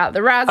go on about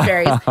the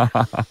raspberries.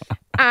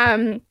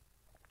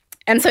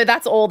 And so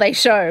that's all they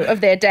show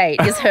of their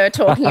date is her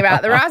talking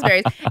about the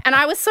raspberries. And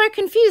I was so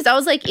confused. I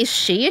was like, is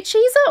she a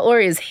cheeser or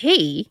is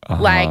he?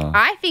 Like,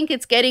 I think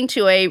it's getting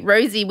to a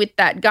Rosie with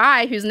that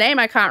guy whose name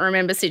I can't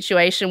remember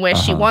situation where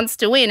she wants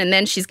to win and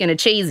then she's going to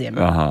cheese him.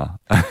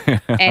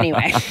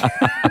 Anyway.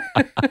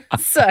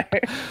 So.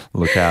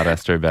 Look out,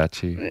 Astro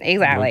Bachie.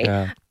 Exactly.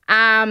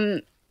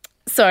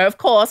 So, of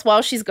course,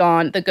 while she's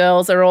gone, the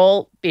girls are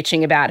all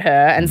bitching about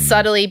her and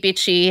subtly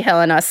bitchy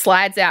Helena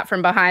slides out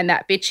from behind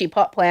that bitchy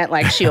pot plant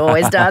like she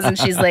always does and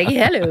she's like,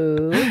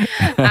 hello.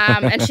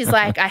 And she's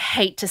like, I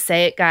hate to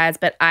say it, guys,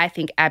 but I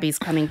think Abby's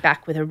coming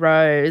back with a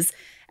rose.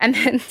 And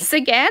then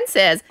Sagan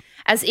says,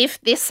 as if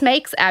this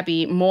makes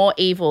Abby more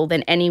evil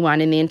than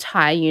anyone in the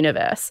entire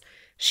universe,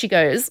 she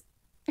goes,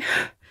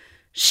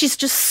 she's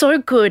just so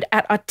good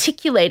at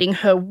articulating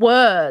her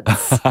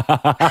words.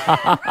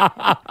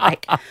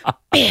 Like,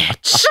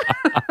 bitch.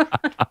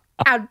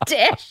 How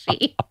dare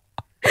she?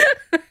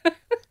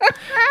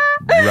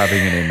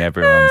 Rubbing it in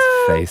everyone's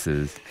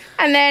faces.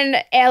 And then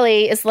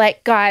Ellie is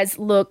like, guys,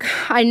 look,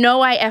 I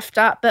know I effed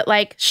up, but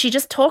like she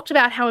just talked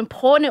about how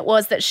important it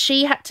was that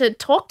she had to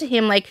talk to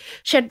him. Like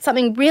she had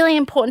something really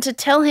important to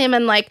tell him.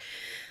 And like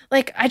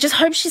I just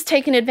hope she's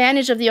taken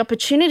advantage of the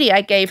opportunity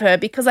I gave her,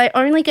 because I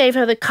only gave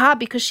her the card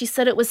because she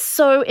said it was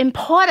so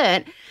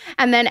important.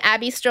 And then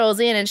Abby strolls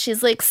in and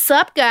she's like,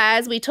 sup,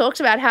 guys? We talked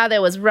about how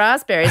there was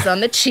raspberries on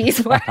the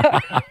cheese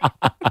platter.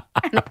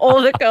 And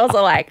all the girls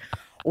are like,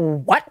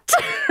 what?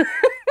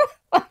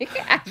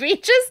 Like Abby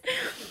just,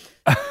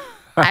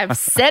 I've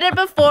said it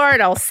before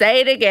and I'll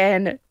say it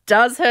again,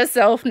 does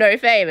herself no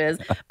favors.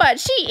 But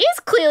she is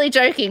clearly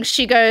joking.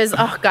 She goes,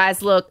 oh,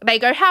 guys, look. They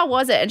go, how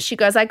was it? And she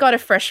goes, I got a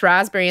fresh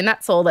raspberry and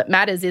that's all that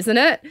matters, isn't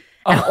it?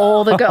 And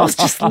all the girls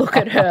just look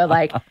at her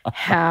like,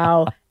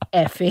 how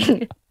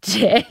effing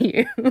dare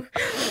you?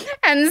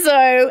 And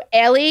so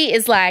Ellie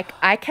is like,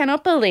 I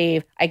cannot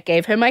believe I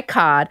gave her my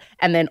card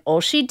and then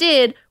all she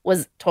did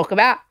was talk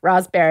about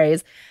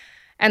raspberries.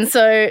 And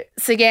so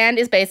Sagan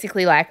is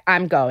basically like,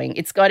 I'm going.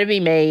 It's got to be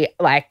me.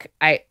 Like,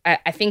 I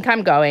think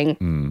I'm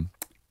going.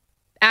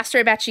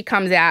 Astro Bachie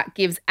comes out,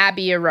 gives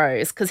Abby a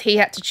rose because he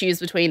had to choose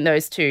between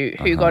those two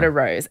who got a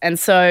rose. And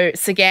so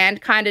Sagan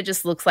kind of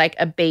just looks like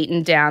a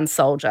beaten down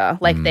soldier.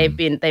 Like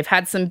they've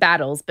had some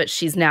battles, but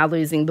she's now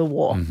losing the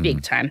war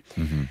big time.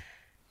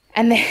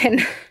 And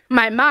then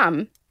my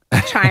mum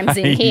chimes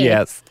in here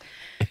Yes.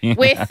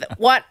 with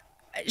what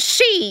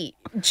she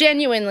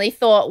genuinely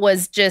thought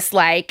was just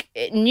like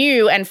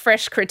new and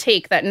fresh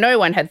critique that no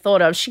one had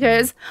thought of. She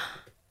goes,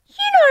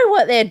 you know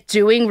what they're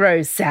doing,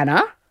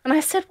 Rosanna? And I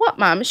said, what,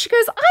 Mum? She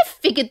goes, I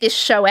figured this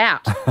show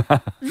out.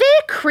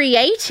 They're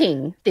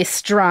creating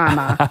this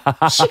drama.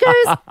 She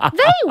goes,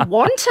 they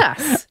want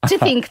us to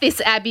think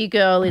this Abby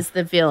girl is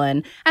the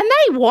villain, and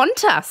they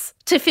want us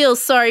to feel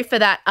sorry for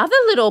that other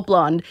little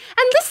blonde.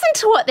 And listen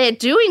to what they're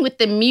doing with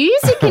the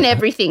music and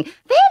everything.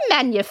 They're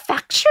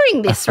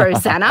manufacturing this,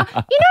 Rosanna.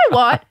 You know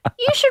what?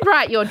 You should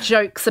write your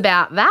jokes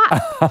about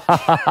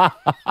that.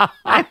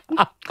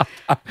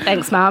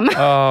 Thanks, Mum.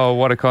 Oh,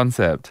 what a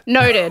concept.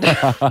 Noted.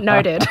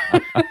 Noted.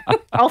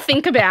 I'll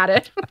think about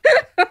it.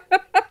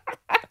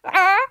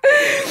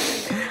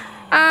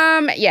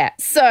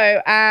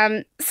 So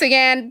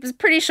Sagan was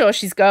pretty sure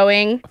she's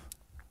going.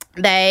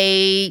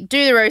 They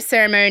do the rose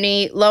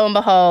ceremony. Lo and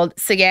behold,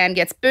 Sagan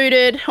gets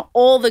booted.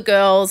 All the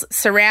girls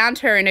surround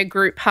her in a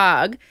group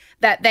hug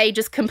that they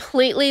just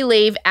completely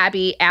leave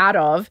Abby out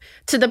of,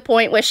 to the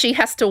point where she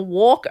has to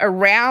walk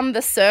around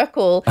the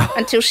circle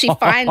until she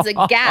finds a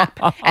gap.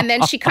 And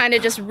then she kind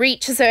of just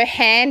reaches her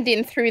hand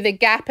in through the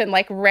gap and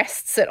like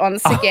rests it on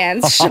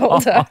Sagan's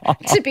shoulder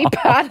to be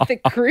part of the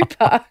group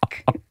hug.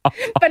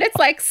 But it's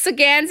like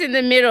Sagan's in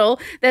the middle,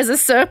 there's a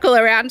circle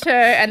around her,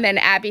 and then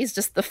Abby's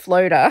just the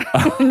floater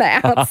on the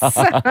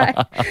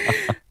outside.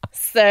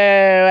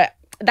 So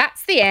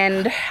that's the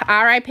end.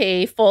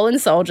 R.I.P. Fallen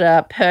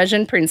Soldier,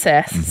 Persian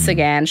Princess,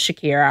 Sagan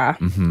Shakira.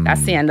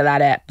 That's the end of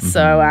that ep.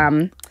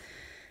 So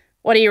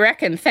what do you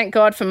reckon? Thank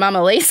God for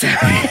Mama Lisa.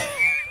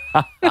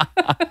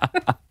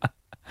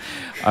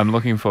 I'm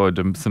looking forward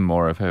to some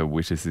more of her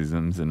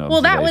witticisms and observations.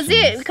 Well, that was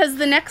it, because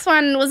the next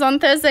one was on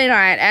Thursday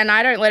night and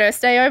I don't let her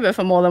stay over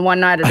for more than one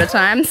night at a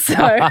time. So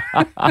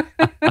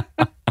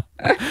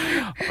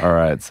all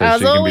right, so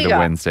she can be the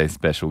Wednesday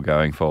special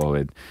going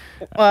forward.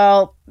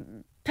 Well,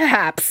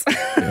 perhaps.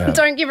 Yeah.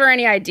 Don't give her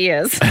any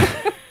ideas. So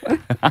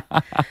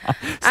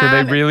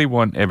they really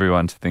want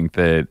everyone to think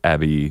that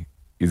Abby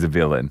is a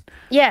villain.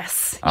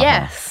 Yes,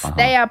 yes.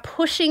 They are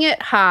pushing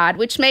it hard,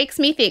 which makes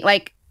me think,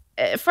 like,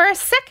 for a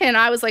second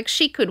I was like,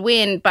 she could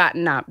win, but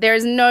no, there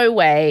is no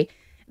way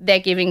they're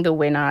giving the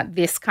winner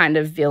this kind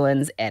of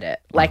villain's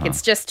edit. Like,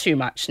 it's just too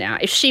much now.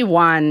 If she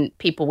won,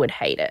 people would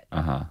hate it.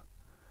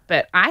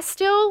 But I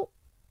still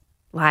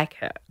like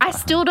her. I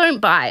still don't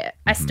buy it.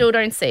 I still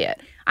don't see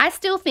it. I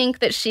still think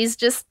that she's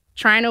just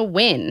trying to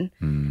win.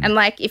 And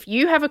like, if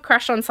you have a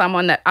crush on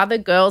someone that other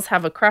girls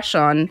have a crush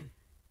on,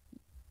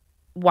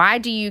 why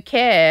do you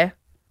care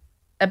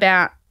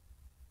about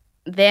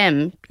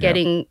them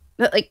getting,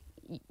 like,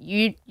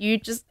 you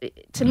just,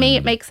 to me,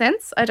 it makes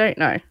sense. I don't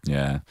know.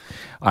 Yeah.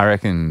 I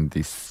reckon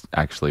this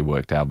actually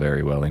worked out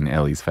very well in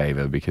Ellie's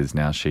favour, because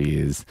now she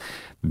is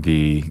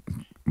the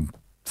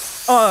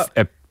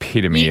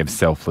epitome of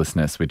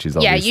selflessness, which is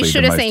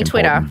obviously the most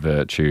important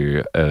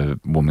virtue a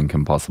woman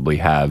can possibly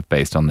have,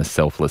 based on the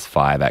selfless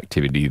 5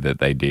 activity that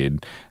they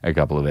did a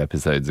couple of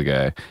episodes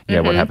ago.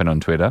 Yeah, what happened on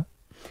Twitter?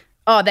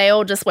 Oh, they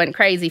all just went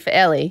crazy for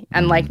Ellie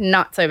and like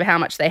nuts over how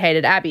much they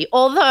hated Abby.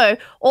 Although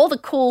all the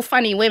cool,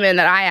 funny women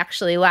that I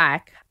actually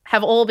like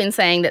have all been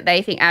saying that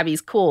they think Abby's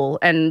cool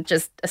and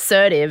just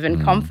assertive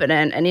and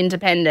confident and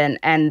independent,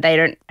 and they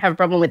don't have a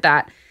problem with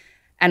that.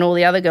 And all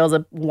the other girls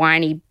are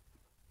whiny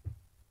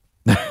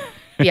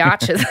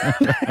biatches.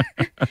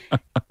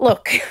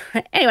 Look,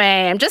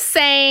 anyway, I'm just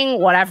saying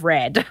what I've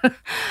read.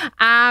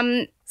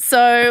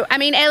 So, I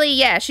mean, Ellie,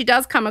 yeah, she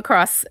does come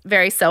across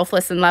very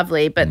selfless and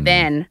lovely, but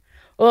then,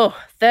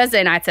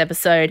 Thursday night's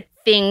episode,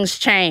 things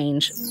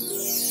change.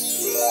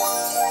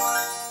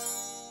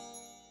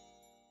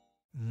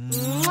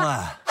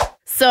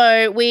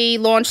 So we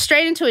launch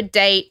straight into a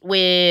date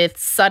with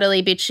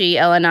subtly bitchy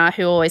Eleanor,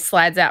 who always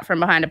slides out from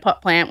behind a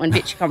pot plant when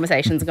bitchy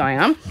conversations are going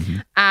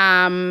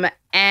on.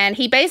 And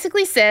he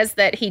basically says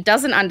that he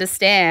doesn't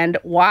understand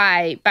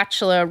why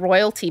Bachelor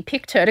royalty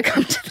picked her to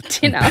come to the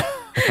dinner.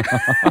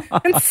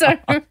 And so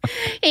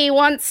he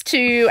wants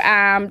to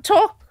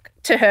talk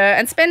to her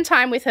and spend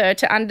time with her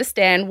to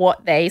understand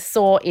what they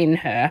saw in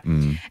her.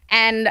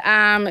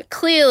 And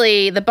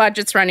clearly the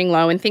budget's running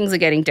low and things are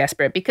getting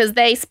desperate because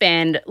they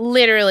spend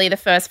literally the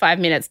first 5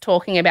 minutes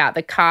talking about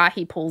the car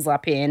he pulls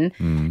up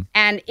in.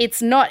 And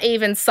it's not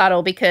even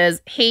subtle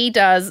because he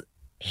does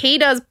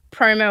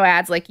promo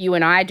ads like you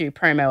and I do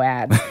promo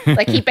ads.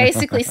 Like he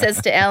basically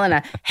says to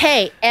Eleanor,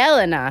 "Hey,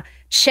 Eleanor,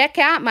 check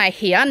out my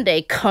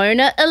Hyundai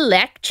Kona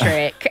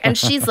Electric." And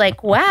she's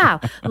like, "Wow,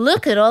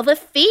 look at all the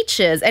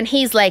features." And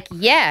he's like,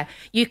 "Yeah,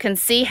 you can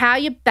see how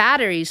your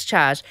battery's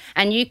charged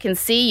and you can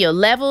see your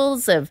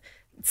levels of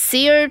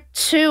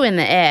CO2 in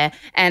the air,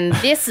 and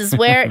this is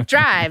where it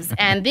drives,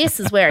 and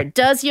this is where it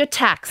does your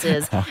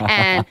taxes,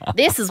 and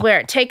this is where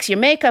it takes your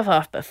makeup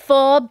off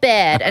before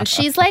bed." And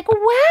she's like,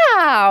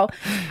 "Wow."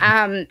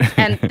 And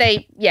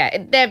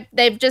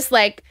they've just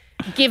like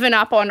given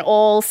up on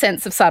all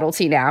sense of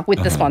subtlety now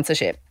with the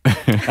sponsorship.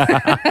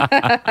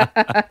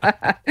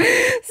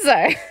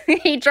 So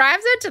he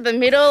drives her to the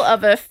middle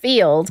of a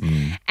field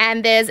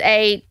and there's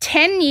a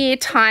 10-year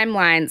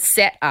timeline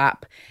set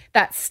up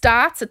that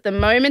starts at the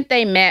moment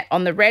they met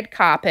on the red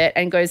carpet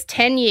and goes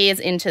 10 years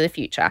into the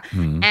future.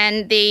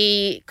 And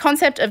the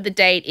concept of the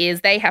date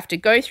is they have to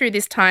go through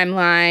this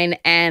timeline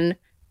and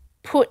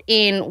put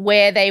in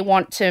where they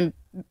want to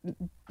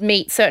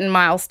meet certain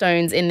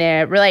milestones in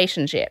their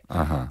relationship.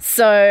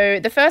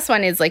 So the first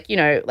one is like,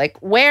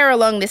 where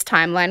along this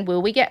timeline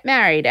will we get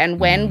married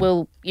and when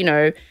will,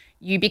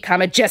 you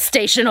become a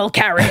gestational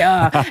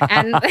carrier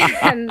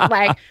and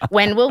like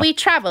when will we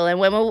travel and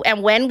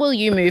when will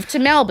you move to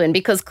Melbourne,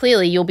 because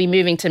clearly you'll be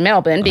moving to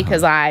Melbourne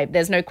because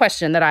there's no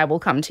question that I will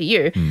come to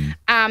you.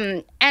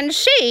 And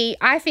she,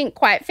 I think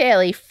quite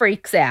fairly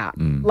freaks out.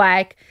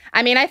 Like,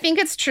 I mean, I think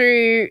it's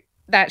true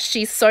that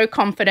she's so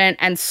confident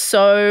and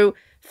so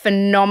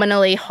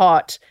phenomenally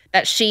hot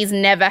that she's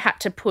never had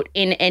to put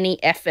in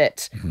any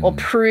effort or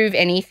prove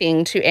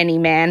anything to any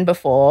man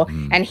before.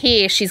 And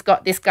here she's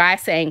got this guy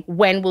saying,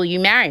 "When will you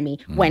marry me?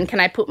 When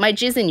can I put my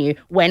jizz in you?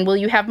 When will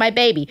you have my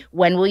baby?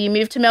 When will you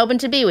move to Melbourne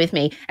to be with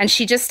me?" And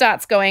she just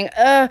starts going,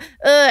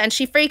 and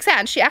she freaks out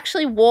and she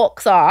actually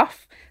walks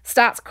off,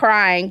 starts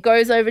crying,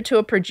 goes over to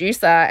a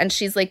producer and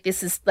she's like,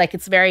 "This is like,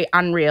 it's very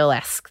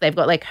Unreal-esque." They've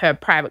got like her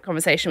private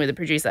conversation with the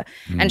producer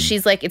and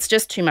she's like, "It's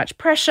just too much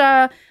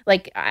pressure.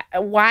 Like,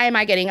 why am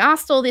I getting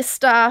asked all this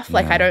stuff?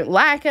 Like, I don't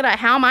like it.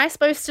 How am I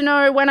supposed to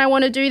know when I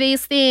want to do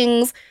these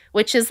things?"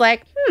 Which is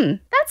like,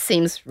 that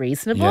seems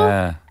reasonable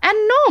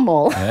and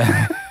normal.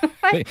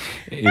 Like,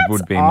 it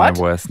would be odd.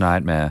 My worst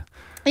nightmare.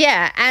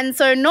 Yeah. And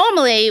so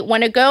normally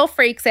when a girl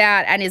freaks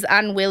out and is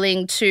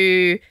unwilling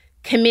to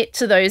commit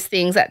to those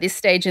things at this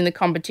stage in the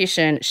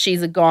competition,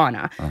 she's a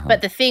goner.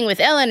 But the thing with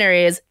Eleanor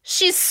is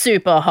she's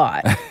super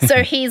hot.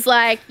 So he's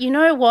like, "You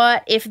know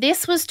what? If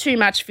this was too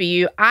much for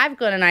you, I've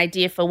got an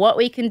idea for what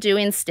we can do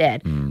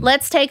instead.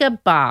 Let's take a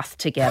bath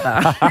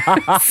together."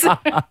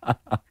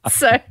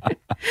 So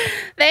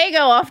they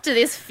go off to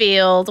this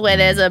field where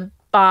there's a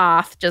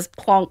bath just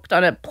plonked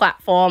on a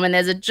platform and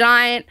there's a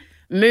giant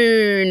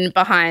moon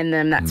behind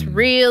them that's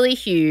really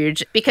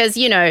huge because,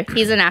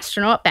 he's an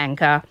astronaut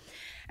banker.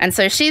 And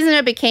so she's in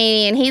a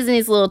bikini and he's in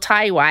his little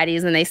tighty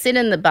whities and they sit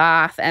in the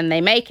bath and they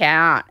make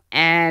out.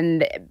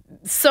 And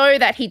so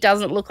that he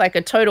doesn't look like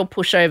a total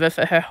pushover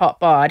for her hot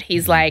bod,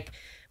 he's like,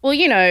 "Well,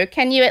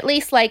 can you at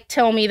least like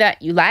tell me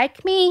that you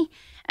like me?"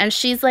 And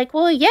she's like,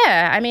 "Well,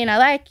 yeah, I mean, I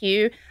like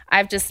you.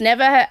 I've just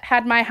never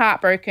had my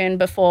heart broken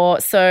before."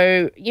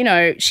 So,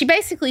 she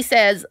basically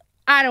says,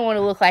 "I don't want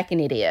to look like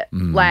an idiot."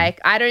 Like,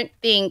 I don't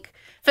think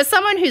for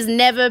someone who's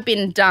never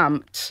been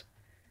dumped,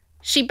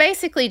 she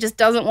basically just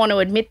doesn't want to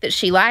admit that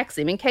she likes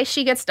him in case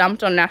she gets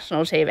dumped on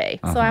national TV.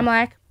 So I'm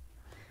like,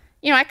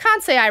 I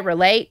can't say I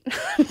relate,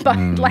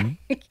 but like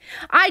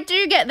I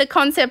do get the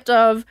concept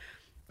of,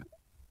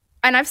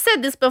 and I've said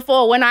this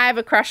before, when I have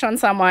a crush on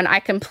someone, I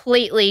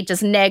completely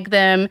just neg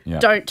them,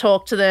 don't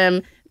talk to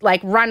them,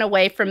 like run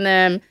away from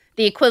them,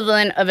 the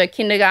equivalent of a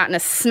kindergartner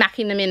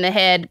smacking them in the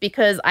head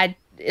because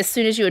as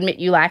soon as you admit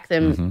you like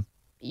them,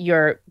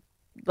 you're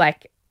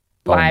like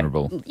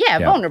vulnerable.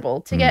 Vulnerable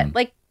to get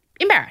like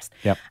embarrassed.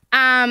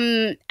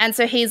 And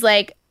so he's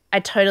like, "I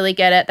totally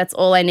get it. That's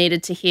all I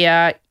needed to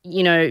hear.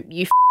 You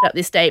f***ed up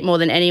this date more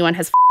than anyone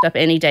has f***ed up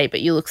any date, but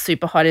you look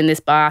super hot in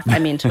this bath.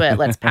 I'm into it.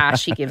 Let's pass."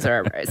 She gives her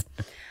a rose.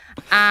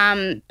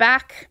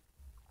 Back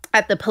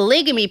at the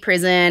polygamy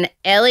prison,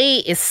 Ellie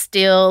is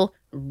still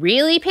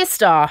really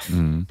pissed off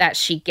that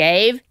she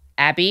gave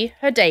Abby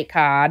her date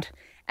card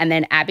And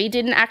then Abby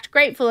didn't act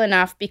grateful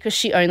enough because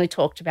she only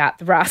talked about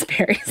the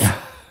raspberries.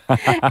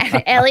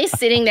 And Ellie's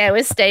sitting there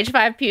with stage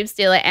 5 pubes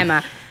dealer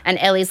Emma, and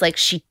Ellie's like,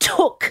 she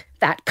took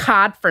that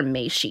card from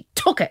me. She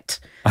took it.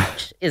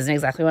 Which isn't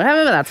exactly what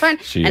happened, but that's fine.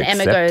 And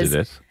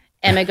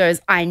Emma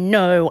goes, I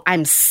know,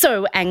 I'm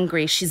so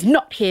angry. She's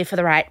not here for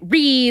the right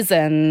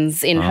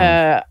reasons in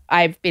her,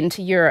 I've been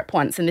to Europe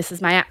once and this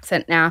is my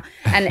accent now.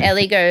 And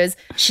Ellie goes,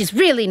 she's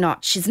really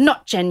not. She's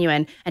not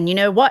genuine. And you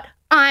know what?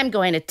 I'm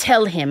going to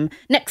tell him.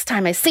 Next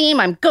time I see him,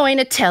 I'm going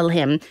to tell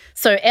him.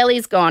 So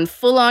Ellie's gone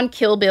full-on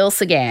Kill Bill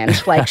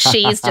Sagand. Like,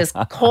 she's just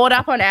caught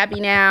up on Abby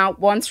now,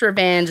 wants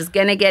revenge, is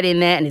going to get in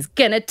there and is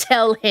going to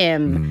tell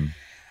him.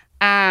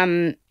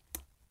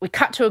 We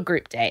cut to a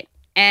group date.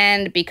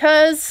 And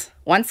because,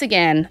 once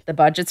again, the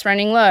budget's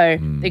running low,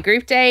 the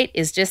group date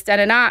is just at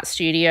an art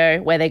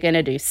studio where they're going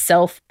to do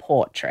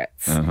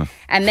self-portraits.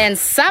 And then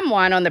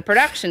someone on the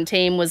production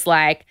team was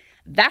like,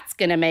 that's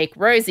going to make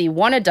Rosie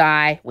want to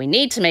die. We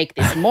need to make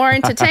this more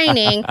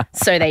entertaining.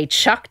 So they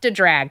chucked a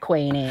drag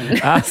queen in.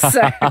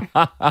 So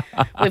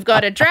we've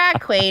got a drag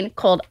queen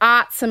called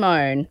Art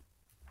Simone.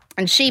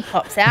 And she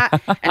pops out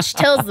and she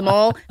tells them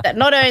all that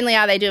not only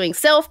are they doing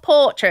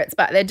self-portraits,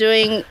 but they're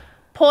doing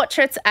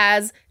portraits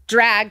as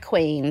drag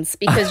queens,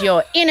 because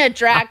your inner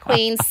drag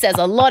queen says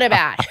a lot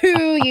about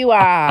who you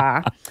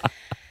are.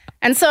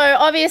 And so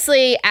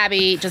obviously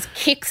Abby just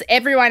kicks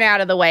everyone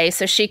out of the way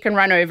so she can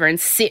run over and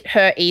sit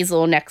her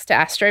easel next to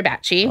Astro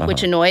Bachie,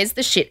 which annoys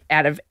the shit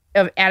out of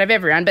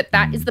everyone. But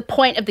that is the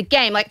point of the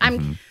game. Like,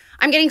 I'm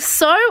getting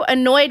so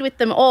annoyed with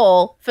them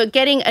all for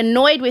getting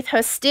annoyed with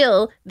her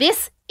still.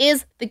 This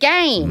is the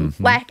game.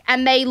 Like,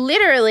 and they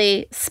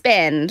literally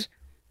spend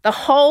the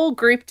whole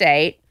group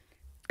date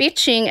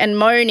bitching and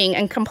moaning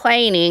and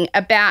complaining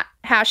about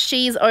how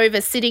she's over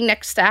sitting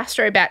next to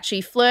Astro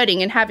Bachie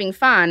flirting and having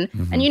fun.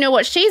 And you know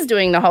what she's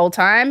doing the whole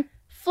time?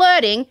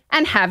 Flirting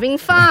and having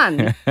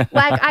fun.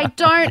 Like, I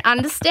don't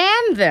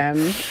understand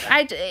them.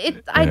 I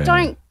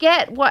don't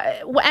get what,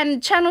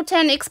 and Channel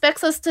 10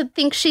 expects us to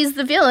think she's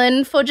the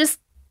villain for just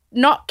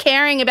not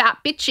caring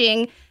about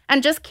bitching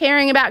and just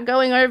caring about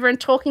going over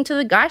and talking to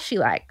the guy she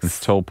likes.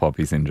 It's tall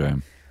poppy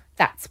syndrome.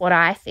 That's what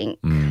I think.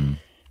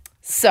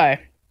 So,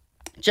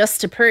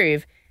 just to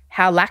prove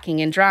how lacking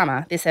in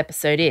drama this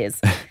episode is,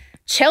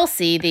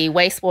 Chelsea, the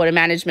wastewater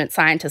management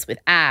scientist with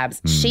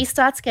abs, she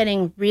starts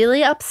getting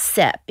really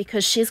upset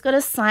because she's got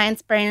a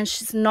science brain and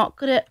she's not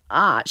good at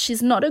art.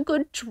 She's not a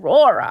good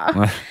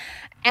drawer.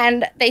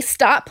 And they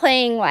start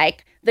playing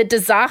like the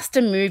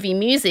disaster movie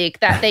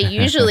music that they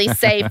usually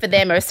save for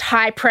their most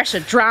high-pressure,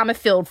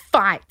 drama-filled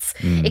fights,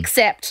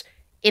 except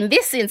in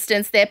this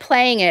instance, they're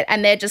playing it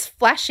and they're just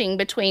flashing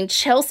between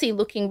Chelsea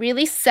looking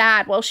really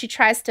sad while she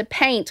tries to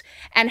paint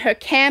and her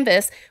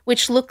canvas,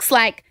 which looks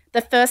like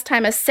the first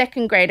time a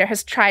second grader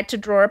has tried to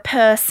draw a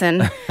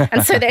person.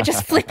 And so they're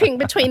just flipping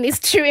between these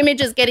two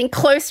images, getting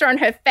closer on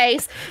her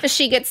face as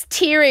she gets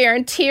tearier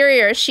and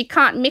tearier. She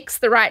can't mix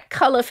the right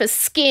color for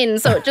skin,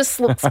 so it just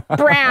looks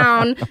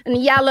brown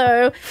and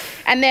yellow.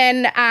 And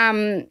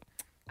then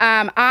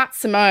Art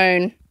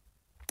Simone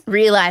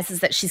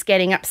realizes that she's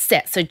getting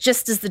upset. So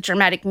just as the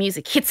dramatic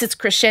music hits its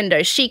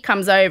crescendo, she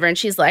comes over and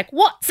she's like,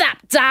 "What's up,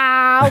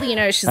 doll?" You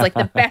know, she's like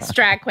the best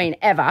drag queen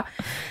ever.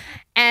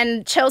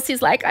 And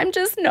Chelsea's like, "I'm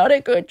just not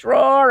a good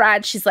drawer."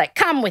 And she's like,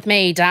 "Come with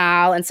me,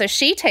 doll." And so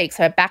she takes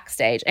her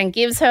backstage and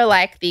gives her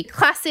like the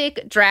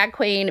classic drag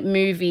queen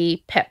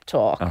movie pep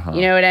talk.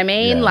 You know what I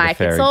mean? Yeah, like,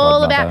 it's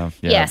all about,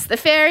 yes, the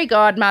fairy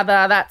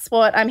godmother. That's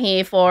what I'm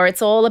here for.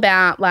 It's all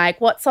about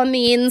like what's on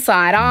the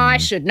inside. I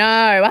should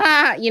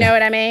know. You know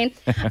what I mean?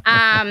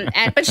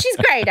 But she's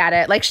great at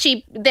it. Like,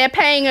 they're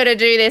paying her to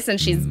do this and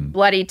she's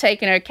bloody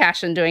taking her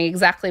cash and doing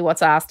exactly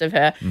what's asked of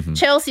her.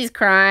 Chelsea's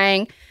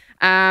crying.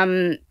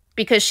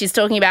 Because she's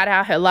talking about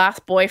how her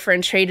last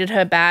boyfriend treated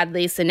her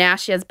badly, so now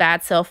she has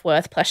bad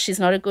self-worth, plus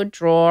she's not a good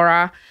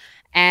drawer.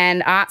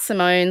 And Art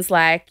Simone's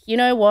like, "You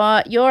know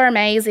what? You're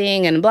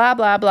amazing," and blah,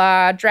 blah,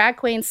 blah. Drag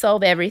queens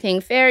solve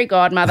everything, fairy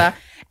godmother.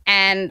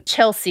 And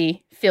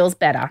Chelsea feels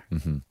better.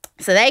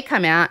 So they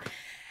come out,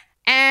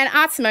 and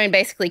Art Simone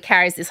basically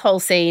carries this whole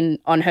scene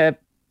on her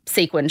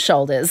sequin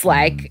shoulders.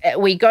 Like,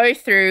 we go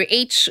through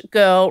each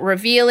girl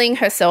revealing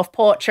her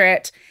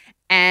self-portrait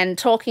and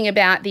talking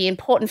about the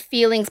important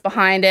feelings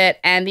behind it.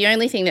 And the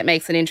only thing that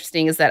makes it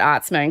interesting is that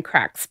Art Simone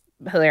cracks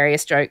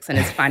hilarious jokes and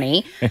is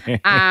funny.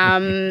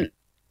 And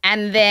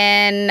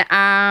then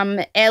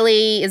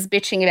Ellie is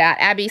bitching about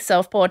Abby's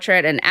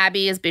self-portrait and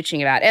Abby is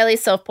bitching about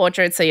Ellie's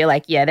self-portrait. So you're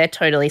like, yeah, they're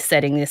totally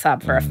setting this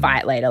up for a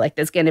fight later. Like,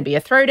 there's going to be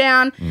a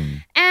throwdown.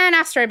 And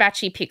Astro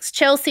Bachie picks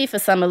Chelsea for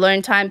some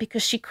alone time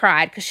because she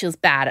cried because she was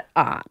bad at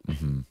art.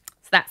 So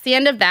that's the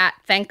end of that.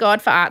 Thank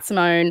God for Art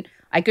Simone.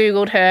 I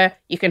Googled her.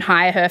 You can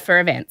hire her for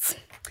events.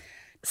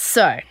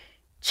 So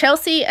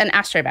Chelsea and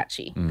Astro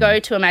Bachie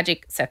go to a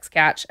magic sex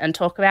couch and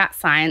talk about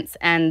science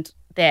and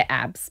their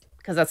abs,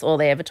 because that's all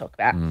they ever talk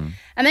about. And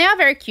they are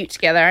very cute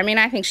together. I mean,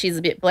 I think she's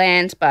a bit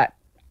bland, but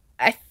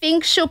I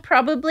think she'll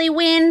probably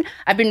win.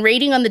 I've been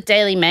reading on the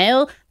Daily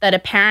Mail that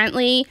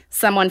apparently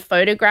someone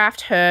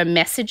photographed her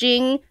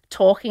messaging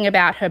talking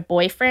about her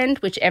boyfriend,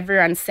 which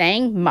everyone's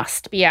saying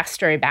must be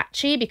Astro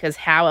Bachie, because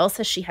how else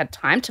has she had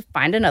time to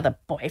find another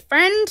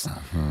boyfriend?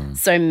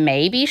 So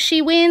maybe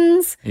she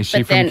wins. Is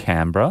she from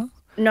Canberra?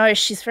 No,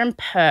 she's from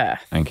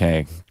Perth.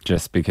 Okay,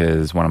 just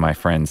because one of my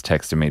friends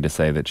texted me to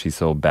say that she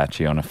saw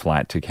Bachie on a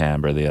flight to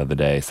Canberra the other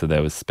day, so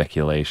there was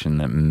speculation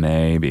that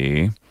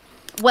maybe...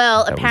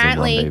 Well, that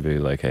apparently... was a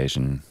rendezvous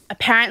location.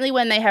 Apparently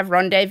when they have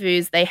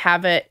rendezvous, they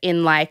have it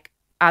in, like,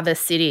 other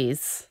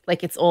cities.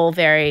 Like, it's all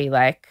very,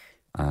 like,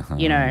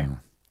 you know...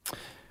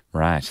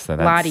 Right, so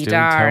that still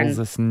tells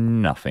us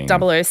nothing.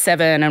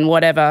 007 and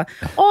whatever.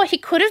 Or he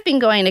could have been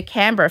going to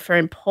Canberra for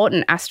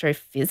important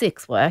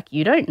astrophysics work.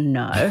 You don't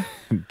know.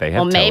 They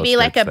have or maybe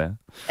like an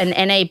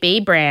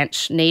NAB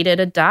branch needed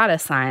a data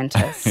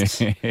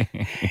scientist.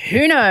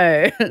 Who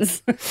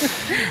knows?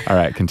 All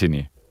right,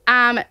 continue.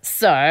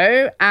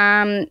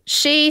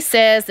 She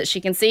says that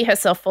she can see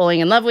herself falling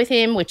in love with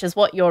him, which is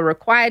what you're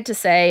required to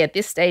say at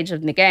this stage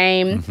of the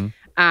game. Mm-hmm.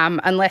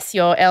 Unless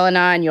you're Eleanor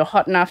and you're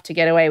hot enough to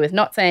get away with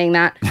not saying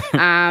that.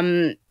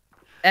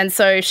 And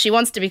so she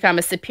wants to become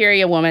a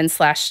superior woman /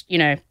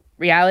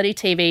 reality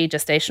TV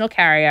gestational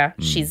carrier.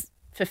 She's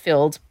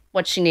fulfilled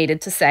what she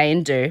needed to say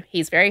and do.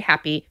 He's very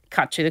happy.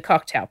 Cut to the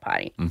cocktail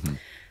party. Mm-hmm.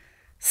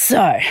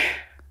 So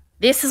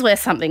this is where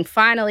something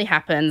finally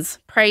happens.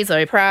 Praise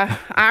Oprah.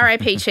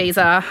 R.I.P.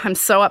 Cheeser. I'm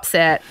so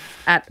upset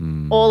at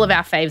all of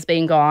our faves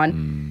being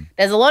gone.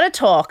 There's a lot of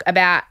talk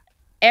about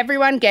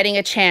everyone getting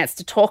a chance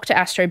to talk to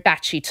Astro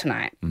Bachie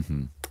tonight.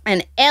 Mm-hmm.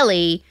 And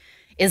Ellie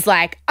is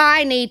like,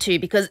 I need to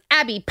because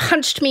Abby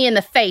punched me in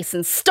the face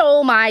and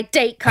stole my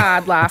date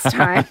card last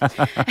time.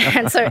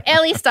 And so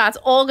Ellie starts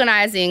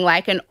organising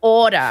like an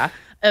order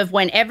of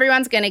when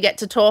everyone's going to get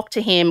to talk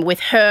to him with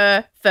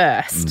her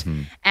first.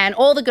 Mm-hmm. And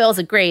all the girls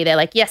agree. They're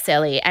like, yes,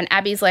 Ellie. And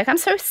Abby's like, I'm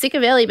so sick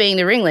of Ellie being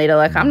the ringleader.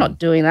 Like, I'm not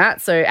doing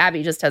that. So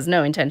Abby just has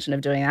no intention of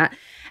doing that.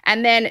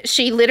 And then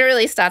she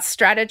literally starts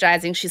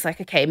strategizing. She's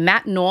like, okay,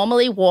 Matt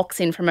normally walks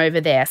in from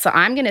over there. So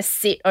I'm going to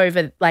sit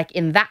over like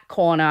in that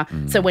corner.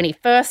 So when he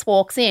first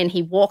walks in,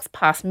 he walks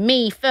past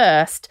me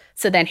first.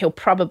 So then he'll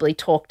probably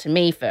talk to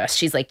me first.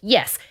 She's like,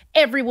 yes,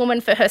 every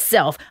woman for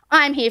herself.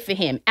 I'm here for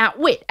him.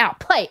 Outwit,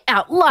 outplay,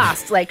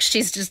 outlast. Like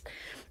she's just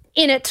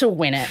in it to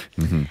win it.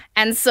 Mm-hmm.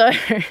 And so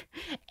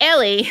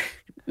Ellie...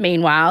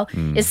 meanwhile,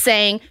 is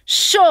saying,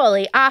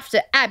 surely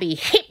after Abby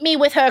hit me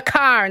with her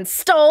car and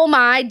stole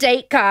my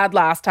date card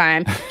last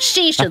time,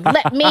 she should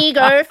let me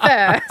go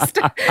first.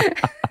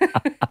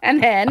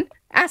 And then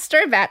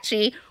Astro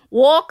Bachie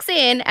walks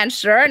in and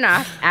sure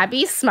enough,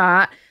 Abby's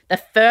smart. The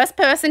first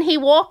person he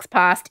walks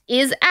past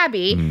is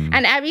Abby.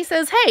 And Abby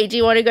says, hey, do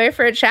you want to go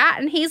for a chat?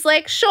 And he's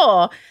like,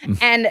 sure.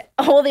 And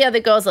all the other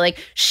girls are like,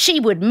 she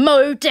would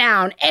mow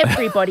down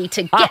everybody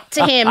to get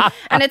to him.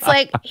 And it's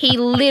like, he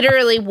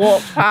literally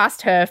walked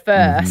past her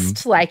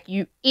first. Like,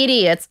 you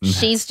idiots.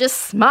 She's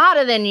just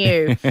smarter than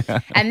you.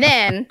 And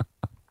then...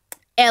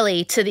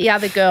 Ellie to the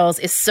other girls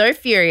is so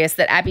furious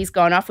that Abby's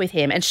gone off with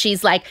him. And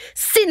she's like,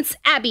 since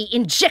Abby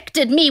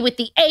injected me with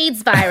the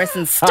AIDS virus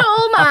and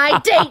stole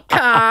my date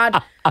card,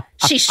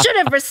 she should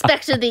have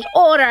respected the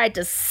order I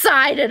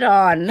decided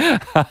on.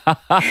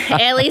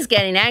 Ellie's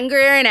getting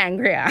angrier and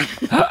angrier.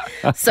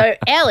 So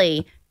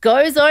Ellie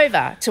goes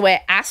over to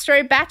where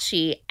Astro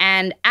Bachie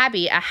and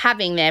Abby are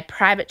having their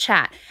private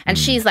chat. And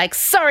she's like,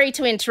 sorry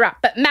to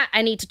interrupt, but Matt,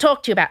 I need to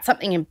talk to you about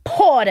something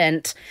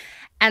important.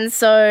 And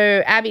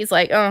so Abby's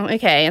like, oh,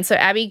 okay. And so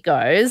Abby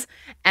goes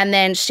and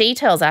then she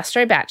tells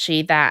Astro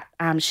Bachie that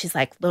she's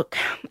like, look,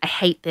 I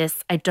hate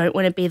this. I don't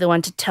want to be the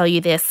one to tell you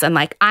this. And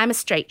like, I'm a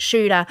straight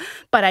shooter,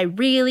 but I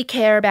really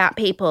care about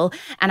people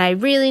and I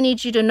really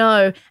need you to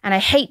know. And I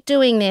hate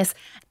doing this.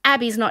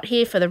 Abby's not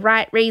here for the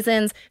right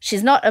reasons.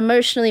 She's not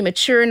emotionally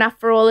mature enough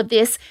for all of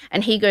this.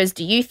 And he goes,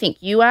 do you think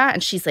you are?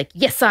 And she's like,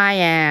 yes, I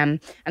am.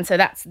 And so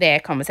that's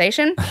their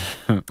conversation.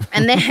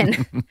 And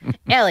then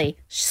Ellie,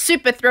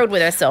 super thrilled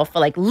with herself for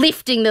like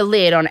lifting the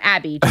lid on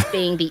Abby just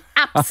being the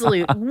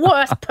absolute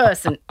worst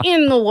person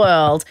in the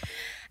world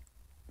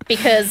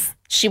because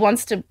she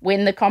wants to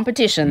win the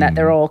competition that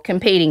they're all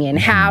competing in.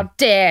 How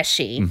dare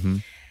she?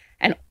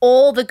 And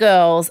all the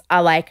girls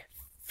are like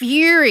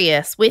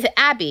furious with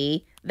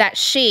Abby that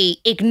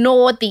she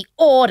ignored the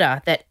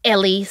order that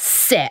Ellie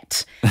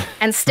set.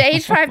 And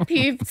Stage 5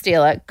 Pube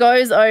Stealer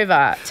goes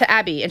over to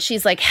Abby and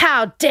she's like,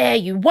 how dare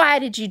you? Why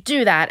did you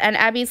do that? And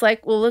Abby's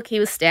like, well, look, he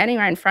was standing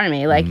right in front of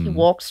me. Like, he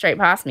walked straight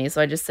past me. So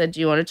I just said,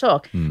 do you want to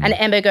talk? And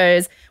Emma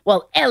goes,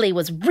 well, Ellie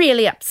was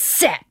really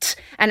upset.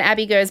 And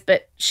Abby goes,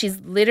 but she's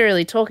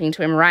literally talking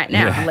to him right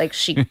now. Yeah. Like,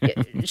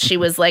 she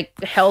was,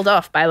 like, held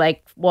off by,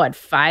 like,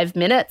 5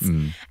 minutes?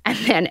 And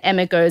then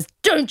Emma goes,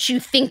 don't you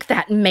think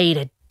that made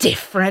a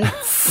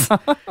difference?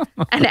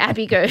 And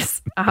Abby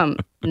goes,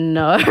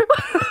 no.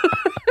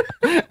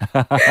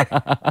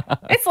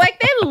 It's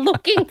like they're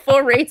looking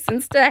for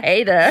reasons to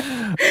hate her.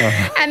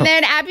 And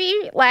then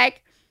Abby,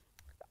 like,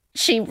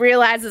 she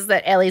realizes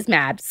that Ellie's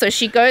mad. So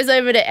she goes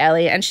over to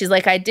Ellie and she's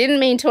like, I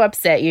didn't mean to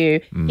upset you.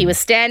 He was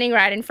standing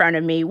right in front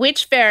of me,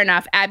 which fair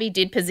enough, Abby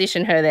did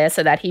position her there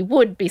so that he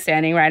would be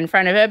standing right in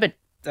front of her, but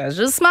That's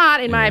just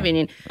smart, in my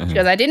opinion. She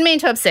goes, I didn't mean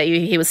to upset you.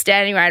 He was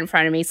standing right in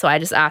front of me, so I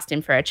just asked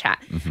him for a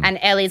chat. And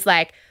Ellie's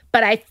like,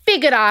 but I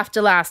figured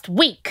after last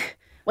week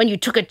when you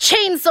took a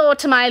chainsaw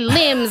to my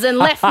limbs and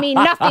left me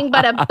nothing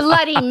but a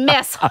bloody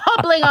mess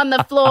hobbling on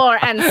the floor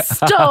and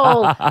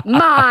stole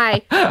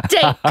my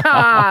date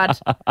card,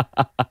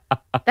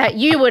 that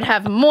you would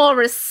have more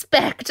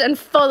respect and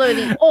follow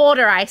the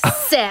order I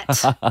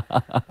set.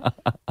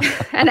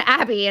 And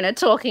Abby, in a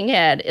talking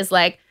head, is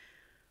like,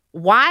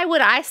 why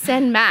would I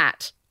send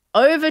Matt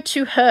over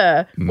to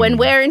her when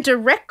we're in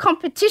direct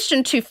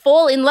competition to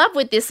fall in love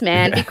with this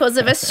man because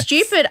of a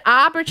stupid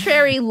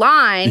arbitrary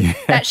line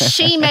that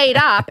she made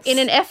up in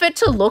an effort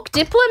to look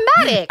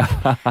diplomatic?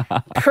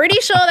 Pretty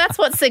sure that's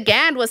what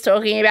Sagand was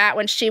talking about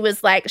when she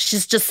was like,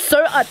 she's just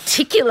so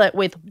articulate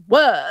with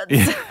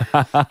words.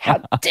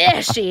 How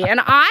dare she? And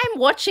I'm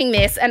watching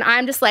this and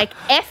I'm just like,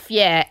 F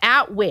yeah,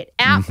 outwit,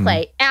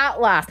 outplay,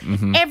 outlast.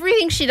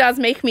 Everything she does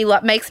makes me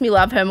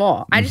love her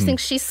more. I just think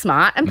she's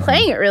smart and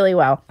playing it really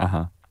well.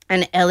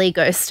 And Ellie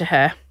goes to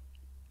her,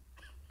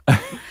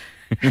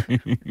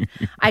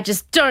 I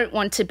just don't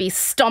want to be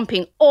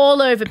stomping all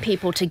over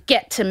people to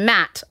get to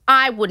Matt.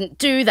 I wouldn't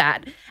do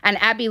that.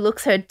 And Abby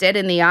looks her dead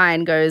in the eye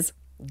and goes,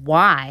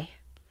 why?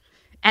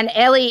 And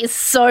Ellie is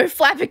so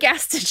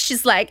flabbergasted.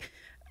 She's like,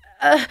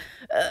 and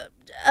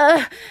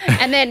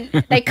then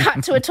they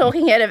cut to a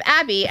talking head of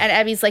Abby, and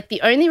Abby's like, the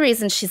only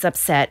reason she's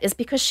upset is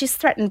because she's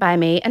threatened by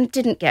me and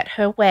didn't get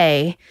her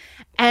way.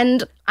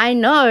 And I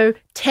know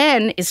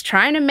 10 is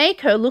trying to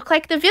make her look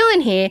like the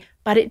villain here,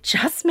 but it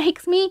just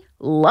makes me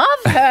love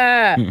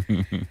her.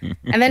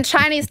 And then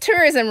Chinese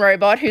tourism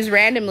robot, who's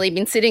randomly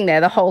been sitting there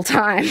the whole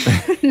time,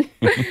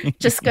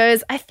 just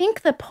goes, I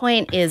think the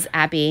point is,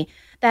 Abby,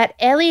 that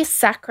Ellie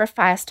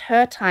sacrificed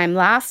her time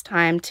last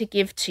time to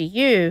give to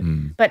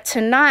you, but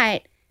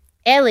tonight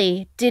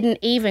Ellie didn't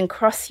even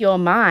cross your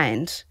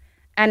mind.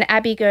 And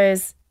Abby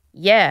goes,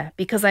 yeah,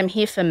 because I'm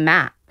here for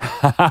Matt.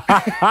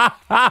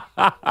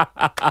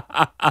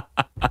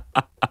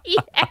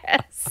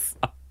 Yes.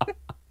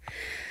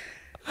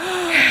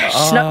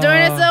 She's not doing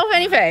herself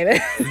any favors.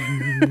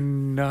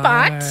 No.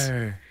 But,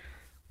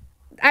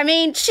 I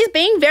mean, she's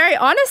being very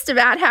honest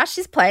about how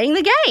she's playing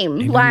the game.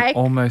 In an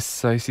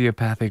almost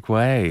sociopathic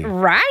way.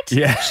 Right?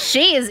 Yeah.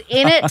 She is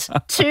in it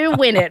to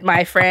win it,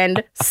 my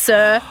friend,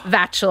 Sir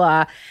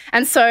Bachelor.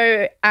 And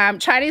so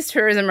Chinese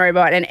tourism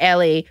robot and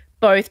Ellie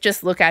both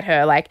just look at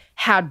her like,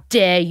 how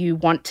dare you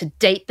want to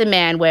date the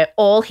man we're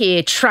all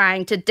here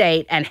trying to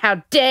date, and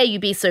how dare you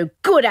be so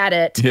good at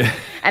it. Yeah.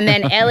 And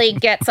then Ellie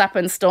gets up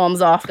and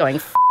storms off going,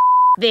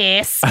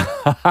 this.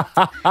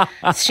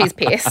 She's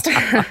pissed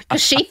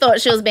because she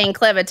thought she was being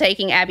clever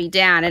taking Abby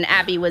down, and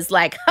Abby was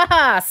like,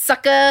 ha,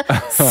 sucker,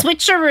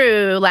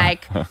 switcheroo,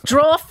 like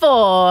draw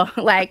four,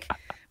 like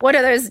what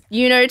are those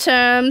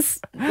terms?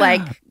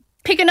 Like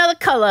pick another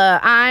color,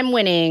 I'm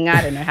winning.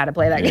 I don't know how to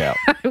play that game.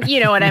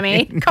 You know what I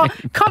mean?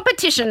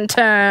 Competition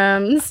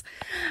terms.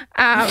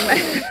 And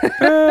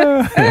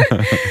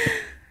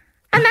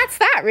that's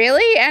that,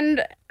 really.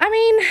 And, I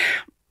mean,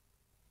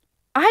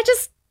 I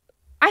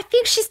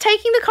think she's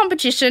taking the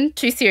competition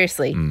too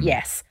seriously.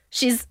 Yes.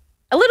 She's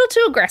a little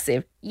too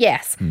aggressive.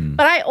 Yes.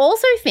 But I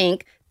also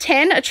think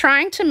 10 are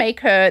trying to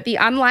make her the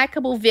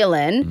unlikable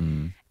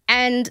villain,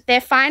 and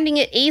they're finding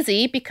it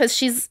easy because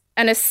she's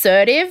an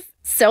assertive,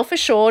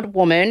 self-assured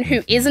woman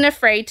who isn't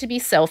afraid to be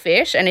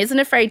selfish and isn't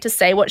afraid to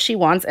say what she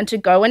wants and to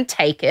go and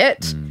take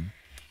it.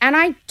 And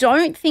I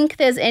don't think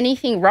there's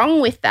anything wrong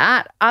with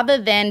that,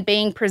 other than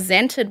being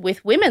presented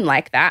with women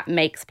like that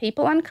makes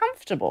people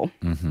uncomfortable.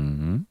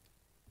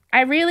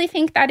 I really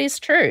think that is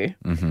true.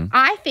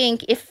 I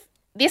think if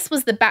this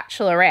was The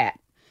Bachelorette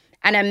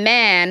and a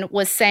man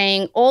was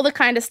saying all the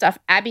kind of stuff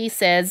Abby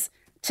says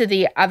to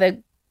the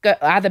other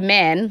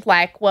men,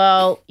 like,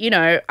 well,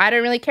 I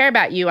don't really care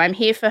about you. I'm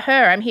here for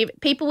her. I'm here.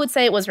 People would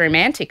say it was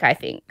romantic, I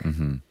think,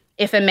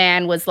 if a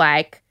man was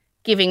like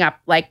giving up,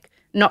 like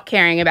not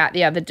caring about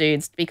the other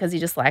dudes because he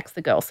just likes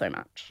the girl so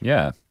much.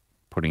 Yeah.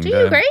 Putting Do you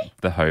agree?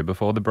 The hoe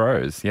before the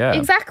bros. Yeah.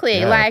 Exactly.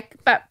 Yeah.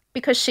 But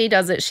because she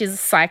does it, she's a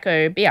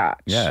psycho biatch.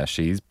 Yeah.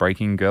 She's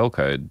breaking girl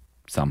code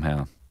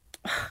somehow.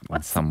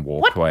 On some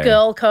walkway. What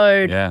girl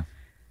code? Yeah.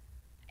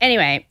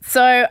 Anyway,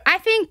 so I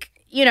think,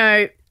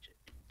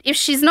 if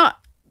she's not,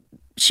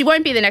 she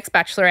won't be the next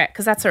Bachelorette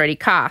because that's already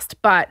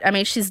cast. But, I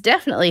mean, she's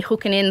definitely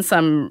hooking in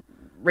some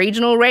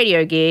regional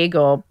radio gig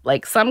or,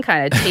 like, some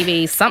kind of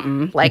TV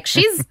something. Like,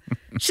 she's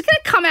going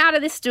to come out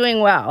of this doing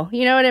well.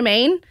 You know what I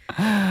mean?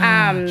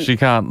 She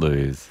can't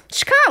lose.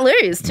 She can't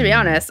lose, to be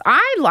honest.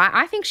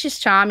 I think she's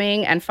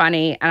charming and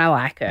funny, and I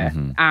like her.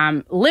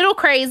 Little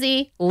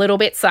crazy, little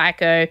bit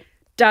psycho.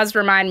 Does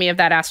remind me of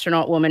that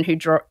astronaut woman who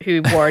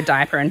wore a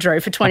diaper and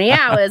drove for 20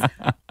 hours,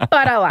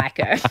 but I like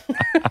her.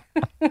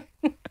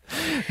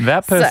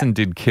 That person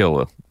did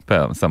kill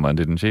someone,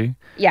 didn't she?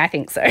 Yeah, I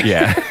think so.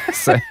 Yeah.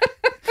 So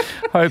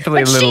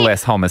hopefully a little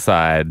less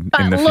homicide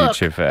in the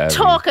future for Abby.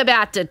 Talk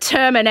about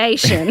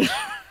determination.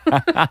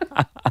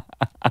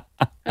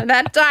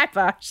 That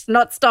diaper, she's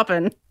not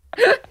stopping.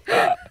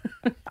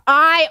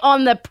 Eye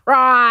on the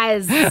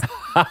prize.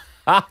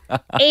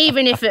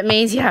 even if it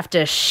means you have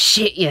to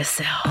shit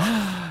yourself.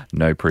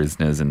 No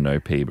prisoners and no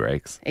pee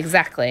breaks.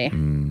 Exactly.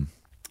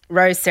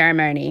 Rose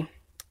ceremony.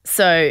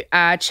 So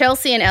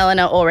Chelsea and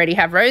Eleanor already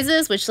have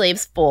roses, which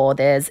leaves 4.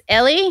 There's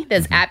Ellie,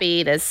 there's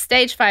Abby, there's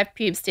stage 5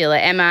 pube stealer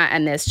Emma,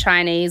 and there's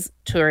Chinese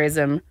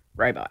tourism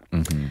robot.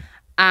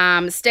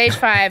 Stage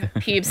 5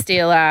 pube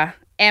stealer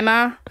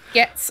Emma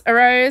gets a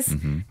rose,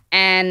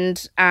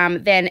 and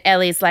then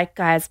Ellie's like,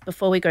 guys,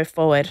 before we go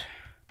forward,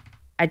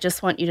 I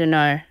just want you to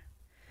know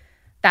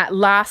that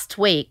last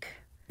week,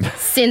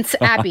 since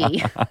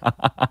Abby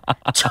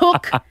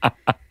took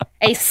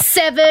a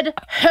severed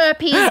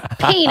herpes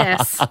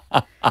penis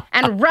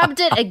and rubbed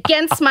it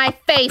against my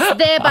face,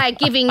 thereby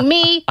giving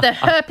me the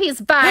herpes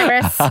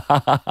virus,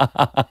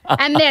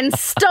 and then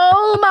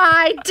stole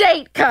my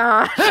date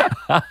card.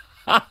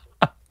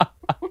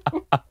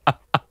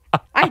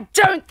 I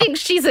don't think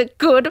she's a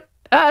good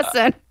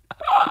person.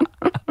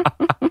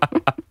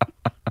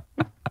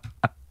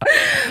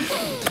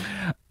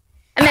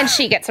 And then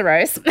she gets a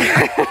rose. So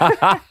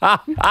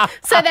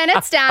then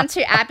it's down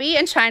to Abby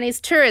and Chinese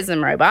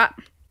tourism robot.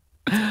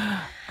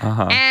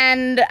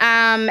 And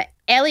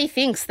Ellie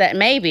thinks that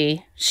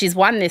maybe she's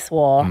won this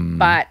war,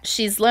 but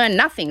she's learned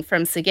nothing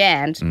from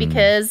Sagand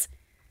because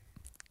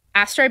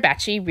Astro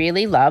Bachie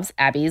really loves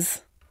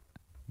Abby's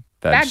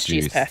badge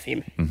juice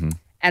perfume.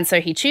 And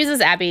so he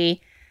chooses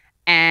Abby,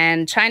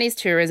 and Chinese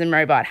tourism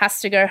robot has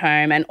to go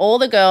home, and all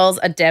the girls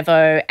are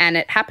Devo, and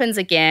it happens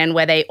again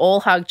where they all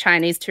hug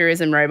Chinese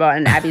tourism robot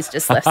and Abby's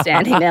just left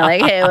standing there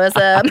like, hey, what's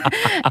up?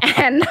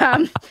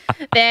 And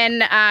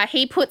then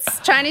he puts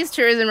Chinese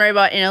tourism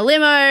robot in a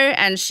limo,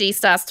 and she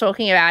starts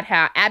talking about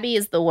how Abby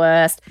is the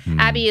worst.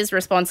 Abby is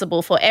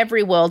responsible for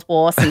every world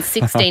war since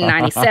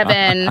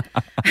 1697.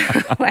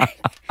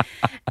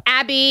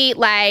 Abby,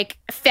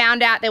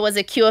 found out there was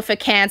a cure for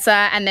cancer,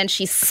 and then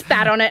she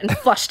spat on it and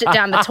flushed it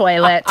down the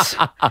toilet.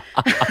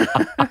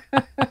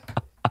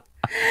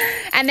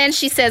 And then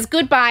she says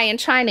goodbye in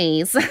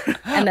Chinese,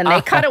 and then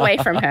they cut away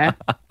from her.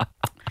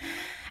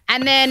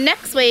 And then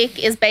next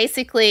week is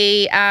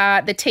basically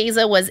the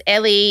teaser was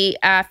Ellie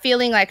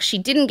feeling like she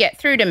didn't get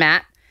through to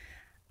Matt.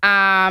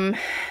 And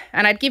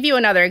I'd give you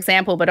another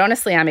example, but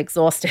honestly, I'm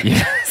exhausted.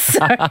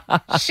 So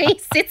she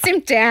sits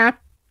him down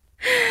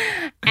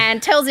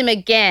and tells him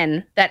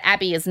again that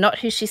Abby is not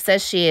who she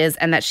says she is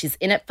and that she's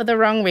in it for the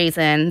wrong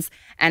reasons,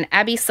 and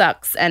Abby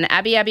sucks, and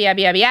Abby. And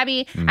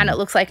it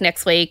looks like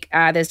next week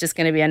there's just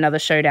going to be another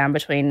showdown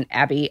between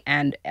Abby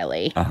and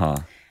Ellie.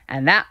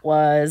 And that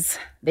was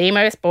the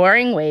most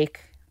boring week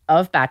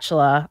of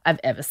Bachelor I've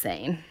ever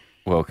seen.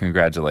 Well,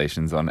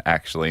 congratulations on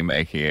actually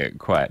making it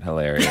quite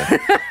hilarious.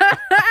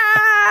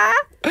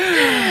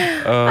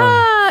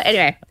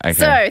 Anyway, okay.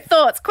 So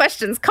thoughts,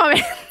 questions,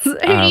 comments. Who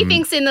do you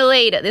think's in the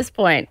lead at this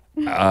point?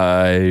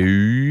 I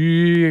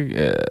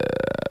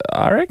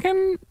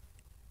reckon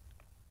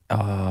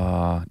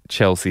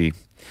Chelsea.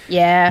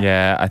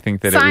 Yeah, I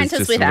think that Scientists it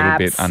was just a little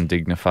bit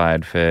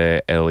undignified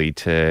for Ellie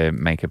to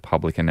make a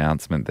public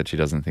announcement that she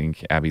doesn't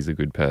think Abby's a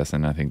good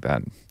person. I think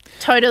that...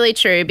 Totally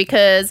true,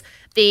 because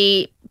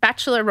the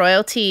Bachelor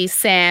royalty,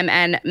 Sam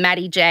and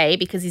Matty J,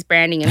 because he's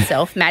branding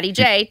himself, Matty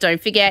J,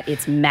 don't forget,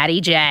 it's Matty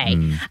J.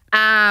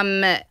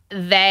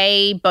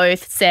 They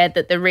both said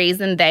that the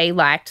reason they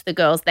liked the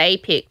girls they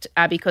picked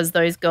are because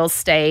those girls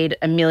stayed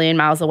a million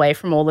miles away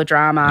from all the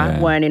drama,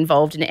 weren't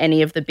involved in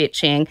any of the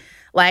bitching.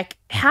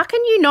 How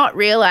can you not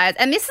realize,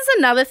 and this is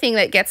another thing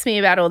that gets me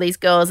about all these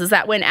girls, is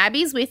that when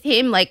Abby's with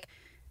him,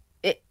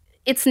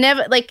 it's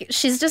never,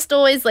 she's just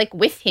always,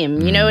 with him,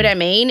 you know what I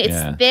mean?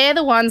 They're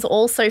the ones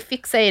also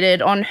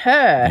fixated on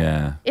her.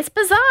 Yeah. It's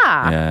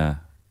bizarre. Yeah.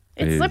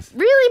 It's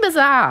really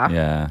bizarre.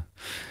 Yeah.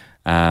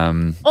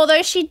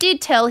 Although she did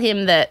tell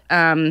him that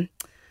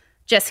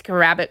Jessica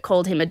Rabbit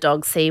called him a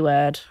dog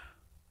C-word.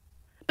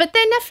 But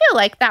then I feel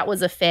like that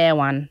was a fair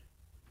one.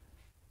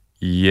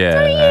 Yeah.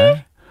 Don't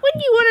you?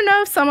 Wouldn't you want to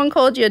know if someone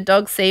called you a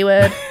dog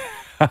C-word?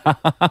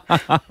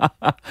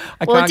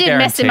 Well, it did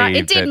mess him up.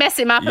 It did mess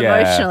him up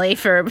emotionally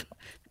for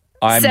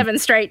 7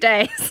 straight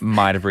days.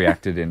 Might have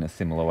reacted in a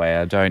similar way.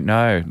 I don't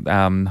know.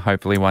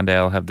 Hopefully one day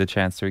I'll have the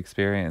chance to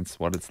experience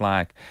what it's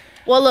like.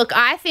 Well, look,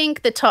 I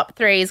think the top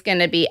 3 is going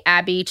to be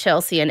Abby,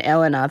 Chelsea, and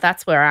Eleanor.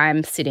 That's where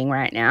I'm sitting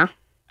right now.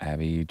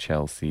 Abby,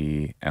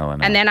 Chelsea,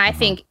 Eleanor. And then I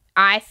think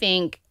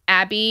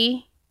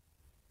Abby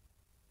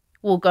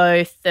will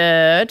go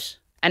 3rd,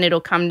 and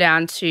it'll come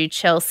down to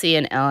Chelsea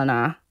and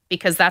Eleanor,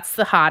 because that's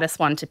the hardest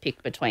one to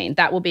pick between.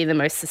 That will be the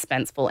most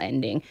suspenseful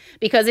ending.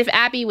 Because if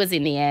Abby was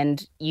in the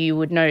end, you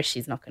would know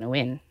she's not going to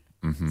win.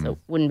 So it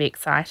wouldn't be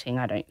exciting,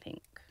 I don't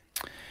think.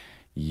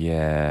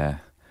 Yeah.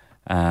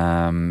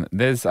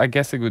 There's, I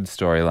guess, a good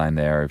storyline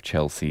there of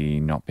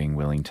Chelsea not being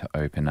willing to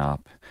open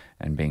up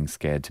and being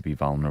scared to be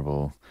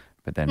vulnerable,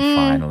 but then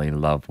finally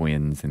love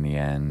wins in the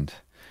end.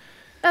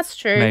 That's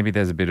true. Maybe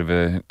there's a bit of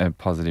a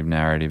positive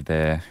narrative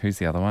there. Who's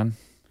the other one?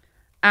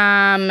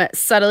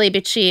 Subtly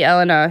bitchy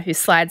Eleanor, who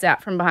slides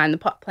out from behind the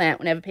pot plant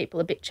whenever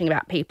people are bitching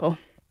about people.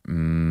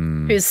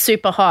 Who's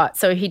super hot,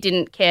 so he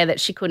didn't care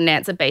that she couldn't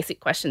answer basic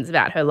questions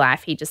about her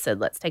life. He just said,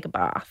 let's take a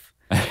bath.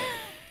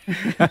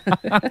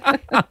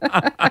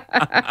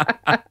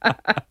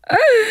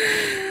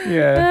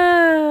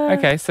 Yeah.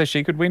 Okay, so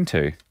she could win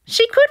too.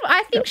 She could.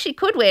 I think she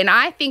could win.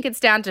 I think it's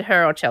down to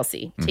her or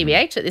Chelsea,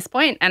 TBH at this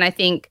point. And I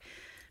think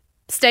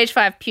Stage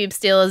 5 Pube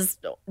Steal has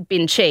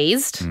been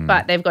cheesed,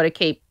 but they've got to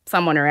keep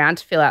someone around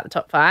to fill out the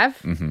top 5.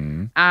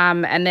 Mm-hmm.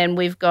 And then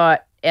we've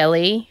got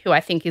Ellie, who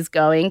I think is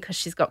going because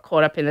she's got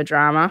caught up in the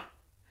drama.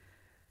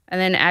 And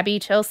then Abby,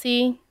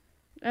 Chelsea,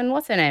 and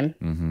what's her name?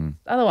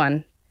 The other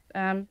one,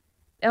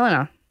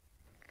 Eleanor.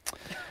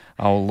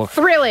 Oh, look.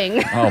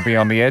 Thrilling. I'll be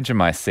on the edge of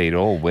my seat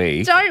all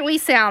week. Don't we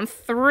sound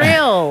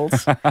thrilled?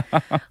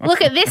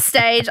 Look, at this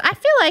stage, I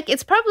feel like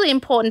it's probably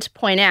important to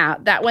point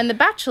out that when The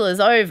Bachelor's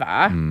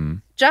over,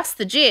 Just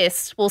the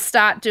Gist will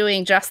start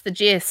doing Just the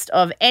Gist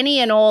of any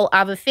and all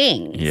other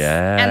things.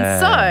 Yeah. And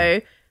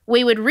so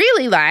we would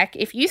really like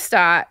if you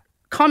start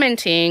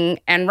commenting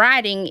and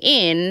writing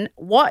in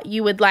what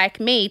you would like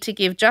me to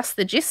give Just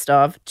the Gist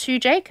of to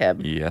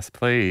Jacob. Yes,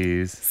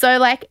 please. So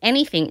like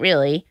anything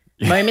really.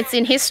 Moments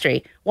in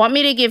history. Want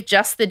me to give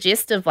just the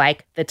gist of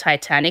like the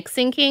Titanic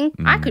sinking?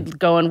 I could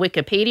go on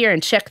Wikipedia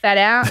and check that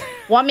out.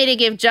 Want me to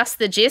give just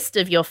the gist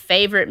of your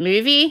favorite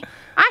movie?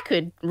 I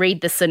could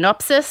read the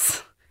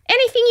synopsis.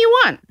 Anything you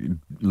want.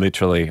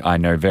 Literally, I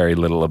know very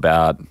little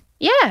about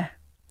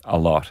a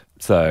lot.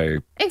 So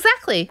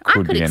exactly.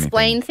 I could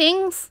explain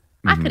things.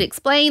 I could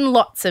explain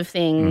lots of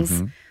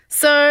things.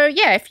 So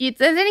yeah, if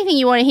there's anything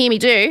you want to hear me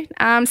do,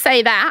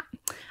 say that.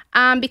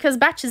 Because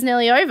batch is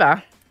nearly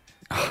over.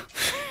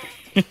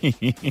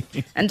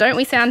 And don't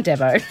we sound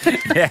Devo?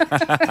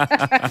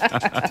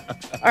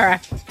 All right.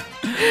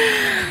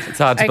 It's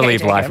hard to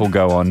believe life will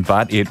go on,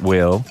 but it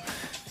will.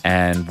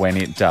 And when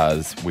it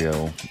does,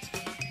 we'll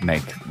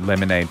make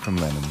lemonade from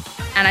lemons.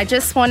 And I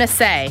just want to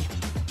say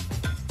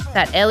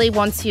that Ellie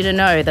wants you to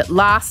know that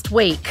last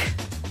week,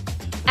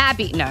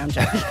 Abby... No, I'm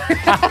joking.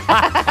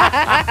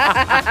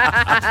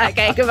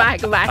 Okay, goodbye.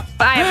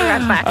 Bye,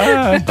 everyone.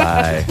 Bye.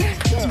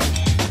 Bye.